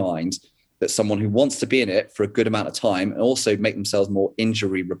my mind that someone who wants to be in it for a good amount of time and also make themselves more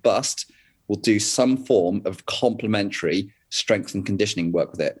injury robust will do some form of complementary strength and conditioning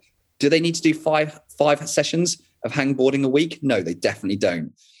work with it. Do they need to do five sessions of hangboarding a week? No, they definitely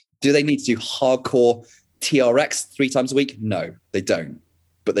don't. Do they need to do hardcore TRX 3 times a week? No, they don't.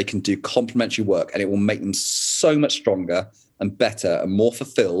 But they can do complementary work, and it will make them so much stronger and better and more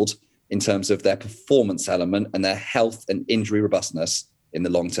fulfilled in terms of their performance element and their health and injury robustness in the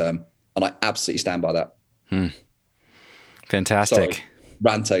long term. And I absolutely stand by that. Fantastic. Sorry,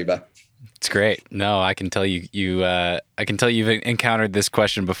 rant over. It's great. No, I can tell I can tell you've encountered this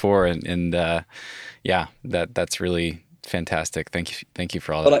question before, and that's really fantastic. Thank you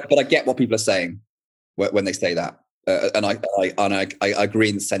for all that. But I get what people are saying when they say that, and I agree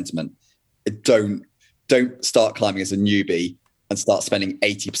in the sentiment. Don't start climbing as a newbie and start spending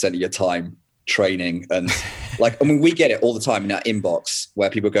 80% of your time training. And we get it all the time in our inbox where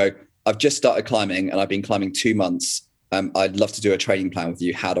people go, I've just started climbing and I've been climbing 2 months. I'd love to do a training plan with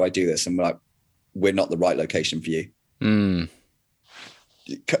you. How do I do this? And we're like, we're not the right location for you.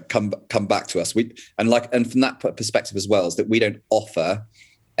 Come back to us. And from that perspective as well, is that we don't offer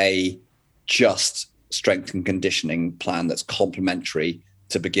a just strength and conditioning plan that's complementary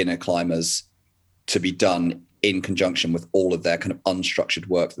to beginner climbers to be done in conjunction with all of their kind of unstructured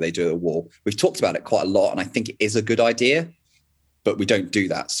work that they do at the wall. We've talked about it quite a lot, and I think it is a good idea, but we don't do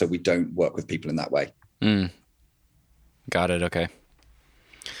that. So we don't work with people in that way. Got it. Okay.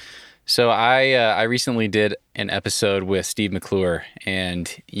 So I recently did an episode with Steve McClure, and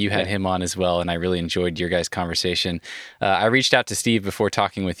you had him on as well, and I really enjoyed your guys' conversation. I reached out to Steve before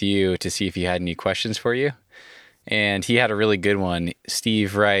talking with you to see if he had any questions for you, and he had a really good one.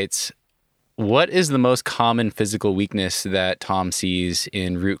 Steve writes, what is the most common physical weakness that Tom sees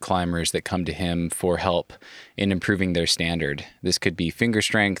in route climbers that come to him for help in improving their standard? This could be finger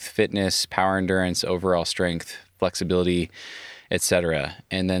strength, fitness, power endurance, overall strength, flexibility, etc.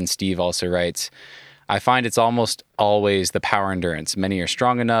 And then Steve also writes, I find it's almost always the power endurance. Many are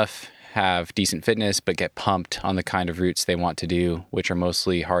strong enough, have decent fitness, but get pumped on the kind of routes they want to do, which are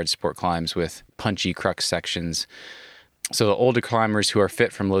mostly hard sport climbs with punchy crux sections. So the older climbers who are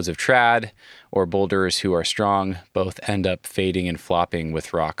fit from loads of trad or boulders who are strong both end up fading and flopping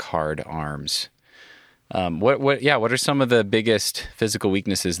with rock hard arms. What are some of the biggest physical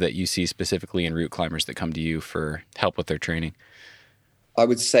weaknesses that you see specifically in route climbers that come to you for help with their training? I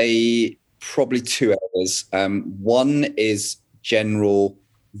would say probably two areas. One is general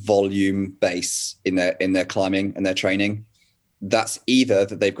volume base in their climbing and their training. That's either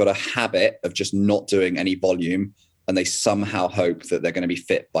that they've got a habit of just not doing any volume, and they somehow hope that they're going to be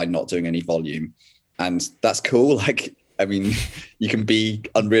fit by not doing any volume. And that's cool. Like, I mean, you can be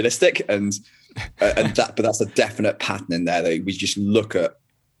unrealistic but that's a definite pattern in there. We just look at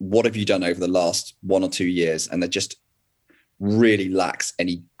what have you done over the last 1 or 2 years, and that just really lacks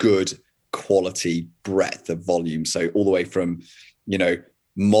any good quality breadth of volume. So all the way from,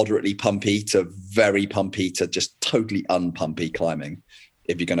 moderately pumpy to very pumpy to just totally unpumpy climbing,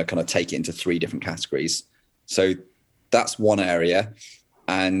 if you're going to kind of take it into 3 different categories. So that's one area.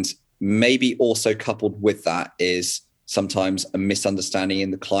 And maybe also coupled with that is sometimes a misunderstanding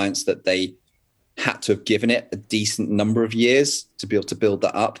in the clients that they had to have given it a decent number of years to be able to build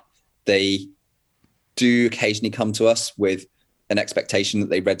that up. They do occasionally come to us with an expectation that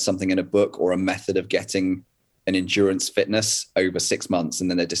they read something in a book or a method of getting an endurance fitness over 6 months, and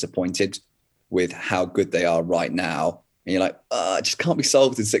then they're disappointed with how good they are right now. And you're like, it just can't be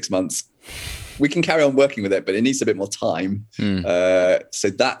solved in 6 months. We can carry on working with it, but it needs a bit more time. So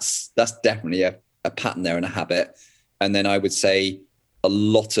that's definitely a pattern there and a habit. And then I would say a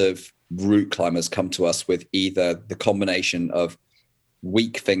lot of route climbers come to us with either the combination of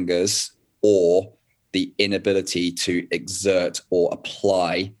weak fingers or the inability to exert or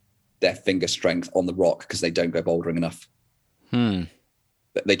apply their finger strength on the rock because they don't go bouldering enough. They're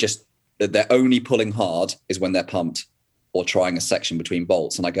only pulling hard is when they're pumped or trying a section between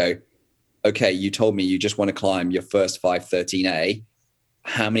bolts. And I go, okay, you told me you just want to climb your first 513A.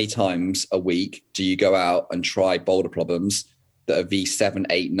 How many times a week do you go out and try boulder problems that are V7,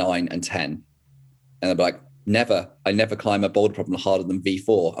 8, 9, and 10? And they'll be like, never. I never climb a boulder problem harder than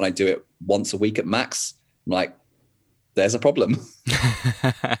V4. And I do it once a week at max. I'm like, there's a problem.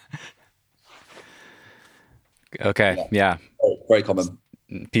 Okay. Yeah. Very common.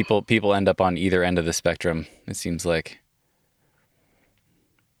 People end up on either end of the spectrum, it seems like.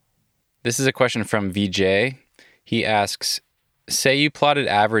 This is a question from VJ. He asks, say you plotted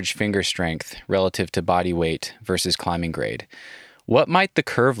average finger strength relative to body weight versus climbing grade. What might the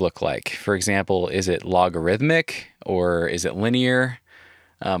curve look like? For example, is it logarithmic or is it linear?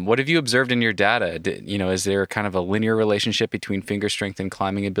 What have you observed in your data? Is there kind of a linear relationship between finger strength and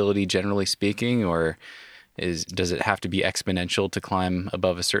climbing ability, generally speaking, or does it have to be exponential to climb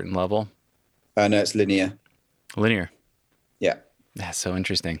above a certain level? No, it's linear. Linear. Yeah. That's so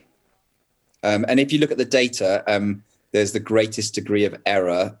interesting. And if you look at the data, there's the greatest degree of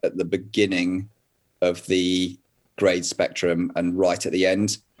error at the beginning of the grade spectrum and right at the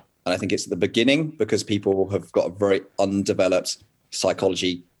end. And I think it's at the beginning because people have got a very undeveloped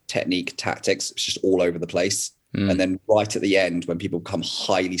psychology, technique, tactics. It's just all over the place. And then right at the end, when people become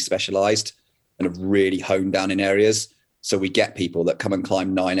highly specialized and have really honed down in areas. So we get people that come and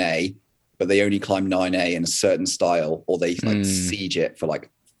climb 9A, but they only climb 9A in a certain style, or they siege it for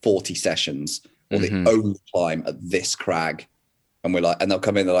 40 sessions, or they only climb at this crag. And we're like, and they'll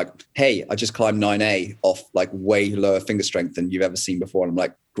come in, they're like, hey, I just climbed 9A off way lower finger strength than you've ever seen before. And I'm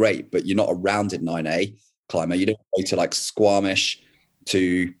like, great, but you're not a rounded 9A climber. You don't go to Squamish,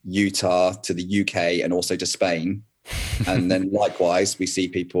 to Utah, to the UK, and also to Spain. And then likewise, we see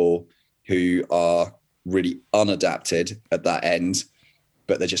people who are really unadapted at that end,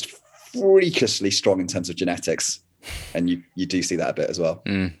 but they're just freakishly strong in terms of genetics. And you do see that a bit as well.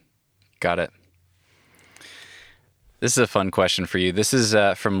 Got it. This is a fun question for you. This is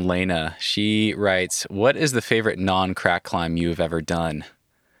from Lena. She writes, what is the favorite non-crack climb you have ever done?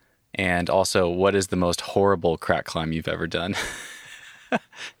 And also, what is the most horrible crack climb you've ever done?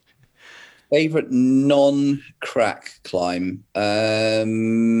 Favorite non-crack climb?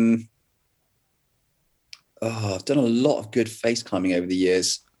 I've done a lot of good face climbing over the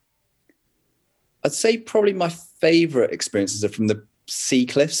years. I'd say probably my favorite experiences are from the sea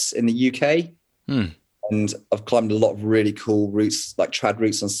cliffs in the UK. And I've climbed a lot of really cool routes, like trad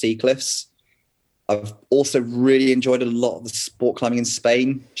routes on sea cliffs. I've also really enjoyed a lot of the sport climbing in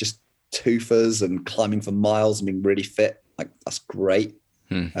Spain, just twofers and climbing for miles and being really fit. Like, that's great.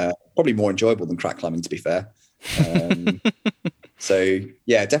 Probably more enjoyable than crack climbing, to be fair. So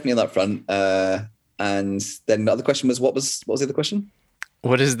yeah, definitely on that front. And then the other question was, what was the other question?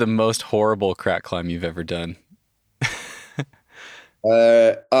 What is the most horrible crack climb you've ever done?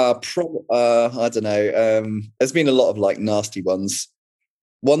 I don't know. There's been a lot of like nasty ones.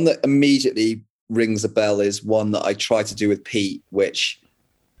 One that immediately rings a bell is one that I tried to do with Pete, which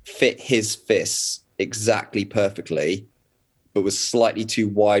fit his fists exactly perfectly, but was slightly too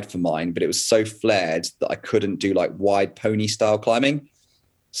wide for mine. But it was so flared that I couldn't do like wide pony style climbing.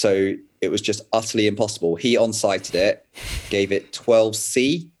 So it was just utterly impossible. He on-sighted it, gave it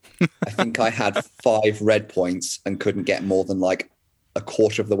 12C. I think I had 5 red points and couldn't get more than like a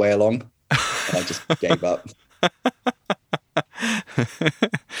quarter of the way along. And I just gave up.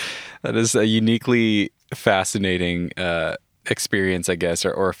 That is a uniquely fascinating experience, I guess,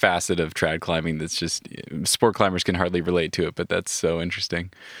 or a facet of trad climbing that's just, sport climbers can hardly relate to it, but that's so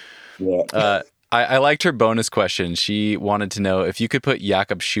interesting. Yeah. I liked her bonus question. She wanted to know, if you could put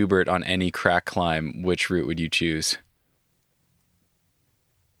Jakob Schubert on any crack climb, which route would you choose?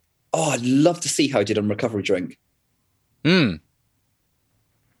 Oh, I'd love to see how he did on recovery drink. No,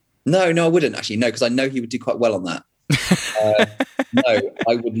 I wouldn't actually. No, because I know he would do quite well on that. No,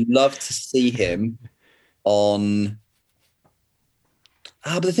 I would love to see him on.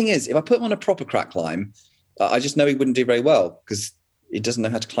 But the thing is, if I put him on a proper crack climb, I just know he wouldn't do very well because he doesn't know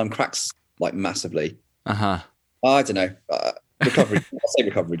how to climb cracks like massively. I don't know. Recovery. I'll say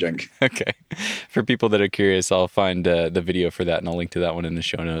recovery drink. Okay. For people that are curious, I'll find the video for that and I'll link to that one in the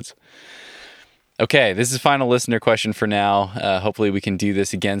show notes. Okay, this is final listener question for now. Hopefully we can do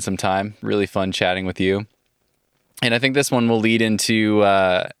this again sometime. Really fun chatting with you. And I think this one will lead into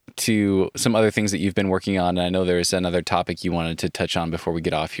to some other things that you've been working on. And I know there's another topic you wanted to touch on before we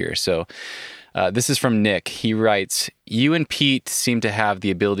get off here. So this is from Nick. He writes, you and Pete seem to have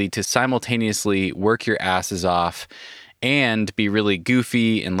the ability to simultaneously work your asses off and be really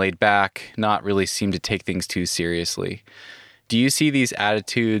goofy and laid back, not really seem to take things too seriously. Do you see these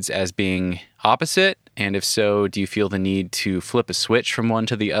attitudes as being opposite? And if so, do you feel the need to flip a switch from one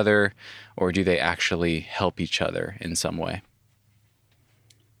to the other, or do they actually help each other in some way?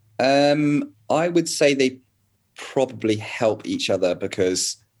 I would say they probably help each other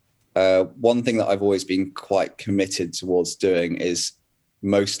because one thing that I've always been quite committed towards doing is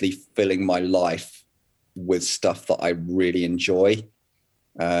mostly filling my life with stuff that I really enjoy.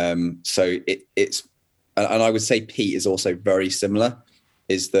 So it's, and I would say Pete is also very similar,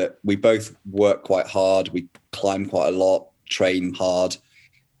 is that we both work quite hard. We climb quite a lot, train hard,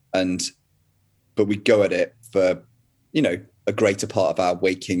 but we go at it for, a greater part of our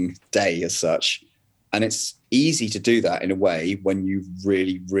waking day as such. And it's easy to do that in a way when you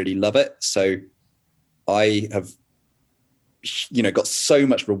really, really love it. So I have, got so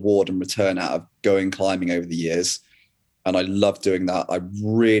much reward and return out of going climbing over the years. And I love doing that. I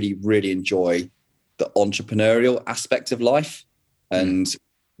really, really enjoy the entrepreneurial aspect of life, and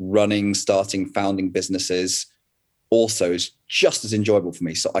running, starting, founding businesses also is just as enjoyable for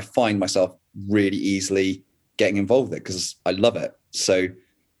me. So I find myself really easily getting involved with it because I love it. So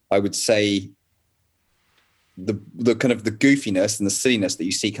I would say the kind of the goofiness and the silliness that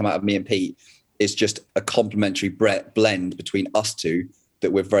you see come out of me and Pete is just a complementary blend between us two,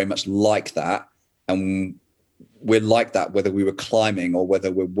 that we're very much like that. And we're like that whether we were climbing or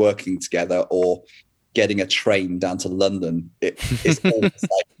whether we're working together or getting a train down to London. It's all like,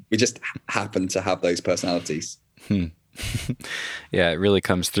 we just happen to have those personalities. Yeah, it really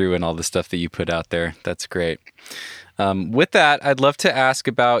comes through in all the stuff that you put out there. That's great. With that, I'd love to ask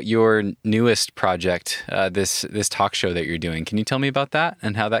about your newest project, this talk show that you're doing. Can you tell me about that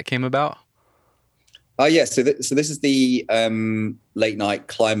and how that came about? Yes. So this is the late night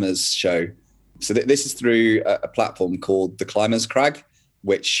climbers show. So this is through a platform called the Climbers Crag,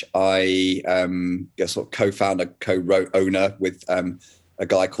 which I sort of co-founder, co-wrote owner with a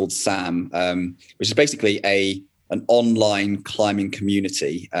guy called Sam, which is basically an online climbing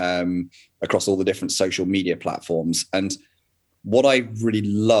community across all the different social media platforms. And what I really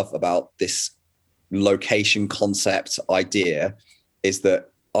love about this location concept idea is that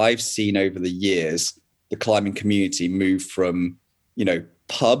I've seen over the years the climbing community move from,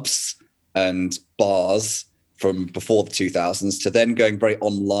 pubs and bars from before the 2000s to then going very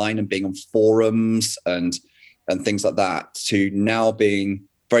online and being on forums and and things like that, to now being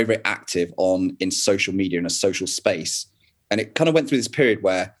very, very active in social media, in a social space. And it kind of went through this period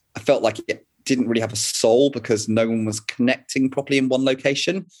where I felt like it didn't really have a soul because no one was connecting properly in one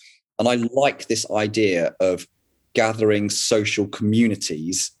location. And I like this idea of gathering social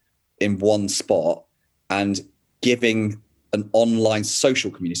communities in one spot and giving an online social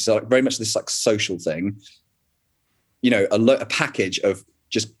community. So like very much this like social thing, you know, a package of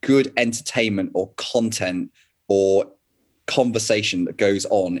just good entertainment or content or conversation that goes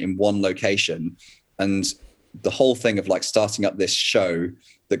on in one location. And the whole thing of like starting up this show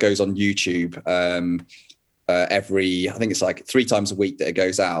that goes on YouTube I think it's like 3 times a week that it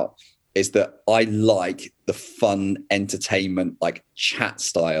goes out, is that I like the fun entertainment, like chat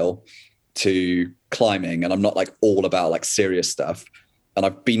style to climbing. And I'm not like all about like serious stuff. And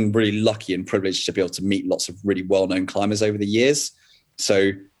I've been really lucky and privileged to be able to meet lots of really well-known climbers over the years.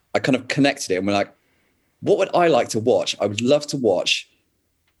 So I kind of connected it and we're like, what would I like to watch? I would love to watch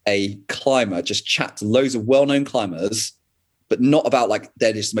a climber just chat to loads of well-known climbers, but not about like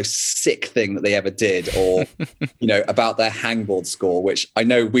they're just the most sick thing that they ever did, or, you know, about their hangboard score, which I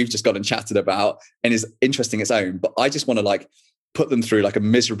know we've just gone and chatted about and is interesting its own. But I just want to like put them through like a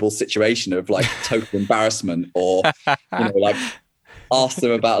miserable situation of like total embarrassment, or, you know, like ask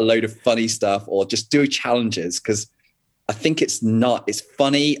them about a load of funny stuff, or just do challenges. Cause I think it's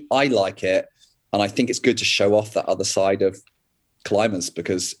funny. I like it. And I think it's good to show off that other side of climbers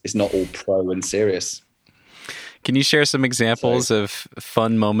because it's not all pro and serious. Can you share some examples of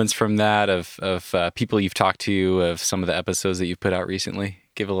fun moments from that, of people you've talked to, of some of the episodes that you've put out recently?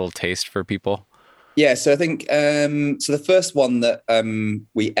 Give a little taste for people. Yeah, so I think so the first one that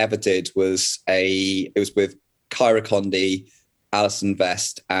we ever did was it was with Kyra Condie, Alison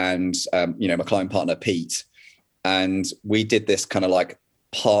Vest, and you know, my client partner Pete, and we did this kind of like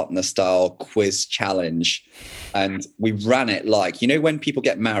partner style quiz challenge, and we ran it like, you know, when people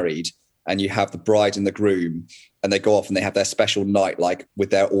get married and you have the bride and the groom and they go off and they have their special night like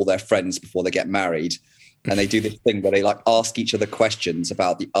with all their friends before they get married, and they do this thing where they like ask each other questions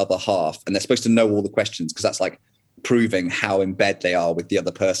about the other half, and they're supposed to know all the questions because that's like proving how in bed they are with the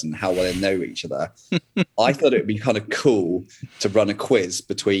other person, how well they know each other. I thought it would be kind of cool to run a quiz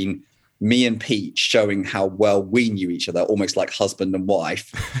between me and Pete showing how well we knew each other, almost like husband and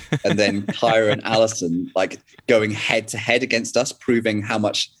wife. And then Kyra and Alison like going head to head against us, proving how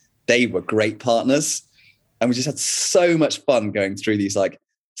much they were great partners. And we just had so much fun going through these like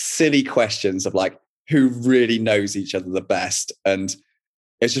silly questions of like who really knows each other the best. And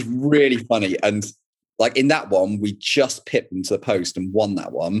it's just really funny. And like in that one, we just pipped them to the post and won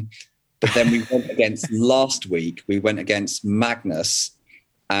that one. But then we went against last week, we went against Magnus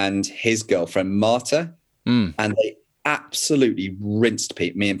and his girlfriend Marta, and they absolutely rinsed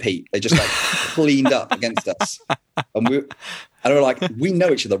me and Pete. They just like cleaned up against us, and we're like, we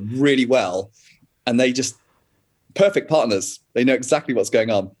know each other really well, and they just perfect partners. They know exactly what's going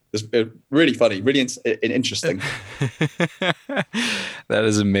on. It's really funny, really interesting. That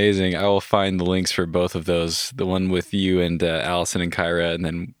is amazing. I will find the links for both of those. The one with you and Alison and Kyra, and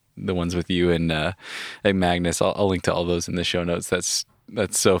then the ones with you and Magnus. I'll link to all those in the show notes. That's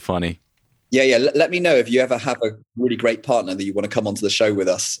so funny. Yeah. Let me know if you ever have a really great partner that you want to come onto the show with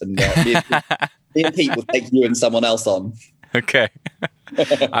us, and me and Pete will take you and someone else on. Okay.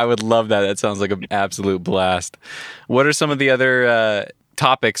 I would love that. That sounds like an absolute blast. What are some of the other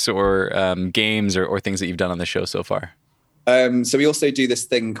topics or games or things that you've done on the show so far? So we also do this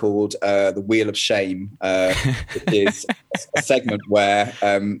thing called the Wheel of Shame, which is a segment where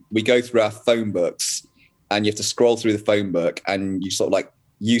we go through our phone books, and you have to scroll through the phone book, and you sort of like,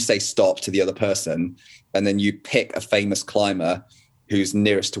 you say stop to the other person, and then you pick a famous climber who's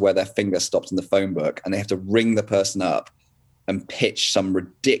nearest to where their finger stopped in the phone book, and they have to ring the person up and pitch some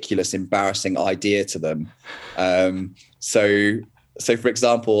ridiculous, embarrassing idea to them. So for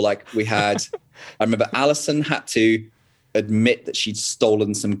example, like I remember Alison had to admit that she'd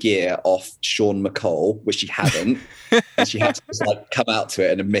stolen some gear off Sean McCall, which she hadn't, and she had to just like come out to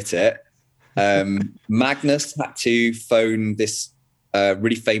it and admit it. Magnus had to phone this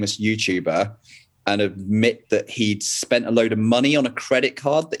really famous YouTuber and admit that he'd spent a load of money on a credit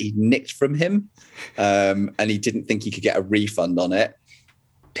card that he'd nicked from him, and he didn't think he could get a refund on it.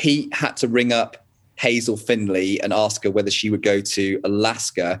 Pete had to ring up Hazel Finley and ask her whether she would go to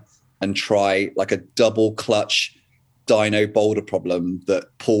Alaska and try like a double clutch dyno boulder problem that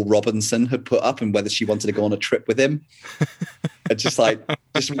Paul Robinson had put up, and whether she wanted to go on a trip with him. It's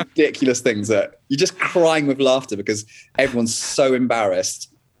just ridiculous things that you're just crying with laughter because everyone's so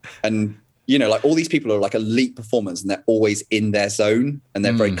embarrassed. And, you know, like all these people are like elite performers and they're always in their zone and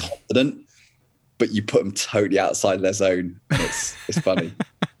they're very confident. but you put them totally outside their zone. It's funny.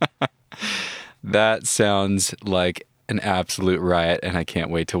 That sounds like an absolute riot, and I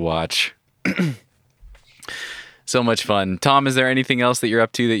can't wait to watch. So much fun. Tom, is there anything else that you're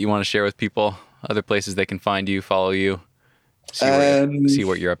up to that you want to share with people? Other places they can find you, follow you, see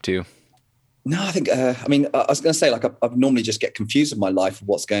what you're up to? No, I think, I was going to say, like, I normally just get confused with my life of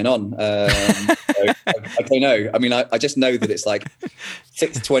what's going on. So I don't know. I mean, I just know that it's like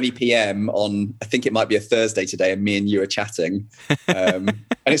 6:20 p.m. on, I think it might be a Thursday today, and me and you are chatting. And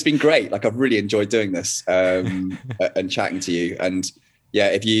it's been great. Like, I've really enjoyed doing this and chatting to you. And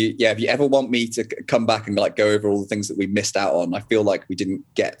if you ever want me to come back and like go over all the things that we missed out on, I feel like we didn't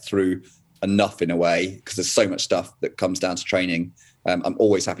get through enough in a way, because there's so much stuff that comes down to training. I'm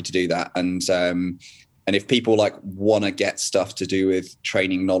always happy to do that. And if people like want to get stuff to do with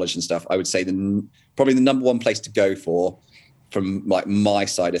training knowledge and stuff, I would say probably the number one place to go for, from like my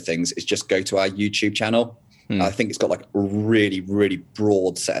side of things, is just go to our YouTube channel. I think it's got like a really, really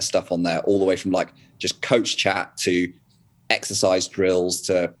broad set of stuff on there, all the way from like just coach chat to exercise drills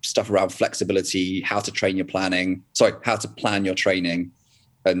to stuff around flexibility, how to plan your training.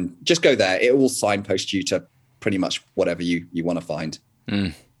 And just go there. It will signpost you to pretty much whatever you want to find.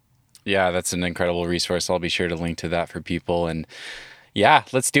 Yeah, that's an incredible resource. I'll be sure to link to that for people. And yeah,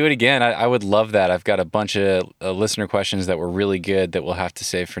 let's do it again. I would love that. I've got a bunch of listener questions that were really good that we'll have to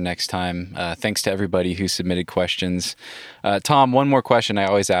save for next time. Thanks to everybody who submitted questions. Tom, one more question. I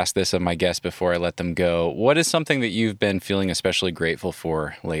always ask this of my guests before I let them go. What is something that you've been feeling especially grateful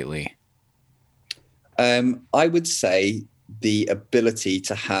for lately? I would say the ability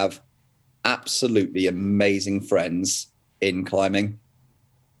to have absolutely amazing friends in climbing.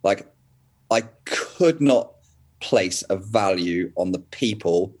 Like, I could not place a value on the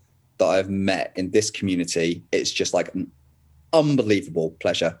people that I've met in this community. It's just like an unbelievable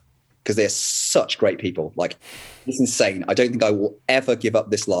pleasure, because they're such great people. Like, it's insane. I don't think I will ever give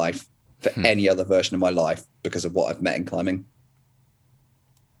up this life for any other version of my life because of what I've met in climbing.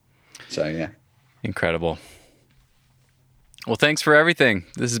 So, yeah. Incredible. Well, thanks for everything.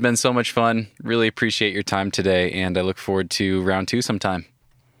 This has been so much fun. Really appreciate your time today, and I look forward to round 2 sometime.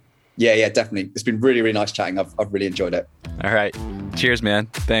 Yeah, definitely. It's been really, really nice chatting. I've really enjoyed it. All right. Cheers, man.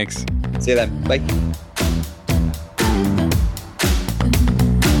 Thanks. See you then. Bye.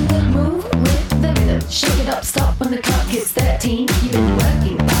 Move with the rhythm. Shake it up, stop when the clock hits 13. You've been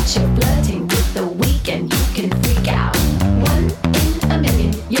working, but you're flirting with the weekend. You can freak out. 1 in a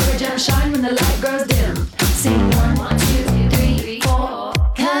million. You're a gem shine when the light grows dim. Sing 1, 2, 3, 4.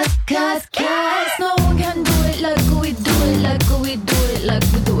 Cause no one can do it like we do it, like we do it, like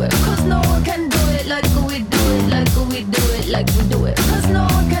we do it. Cause no one can do it like we do it, like we do it, like we do it. Cause no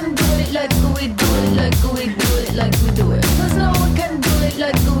one can do it like we do it, like we do it, like we do it. Cause no one can do it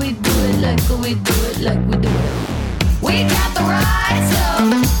like we do it, like we do it, like we do it. We got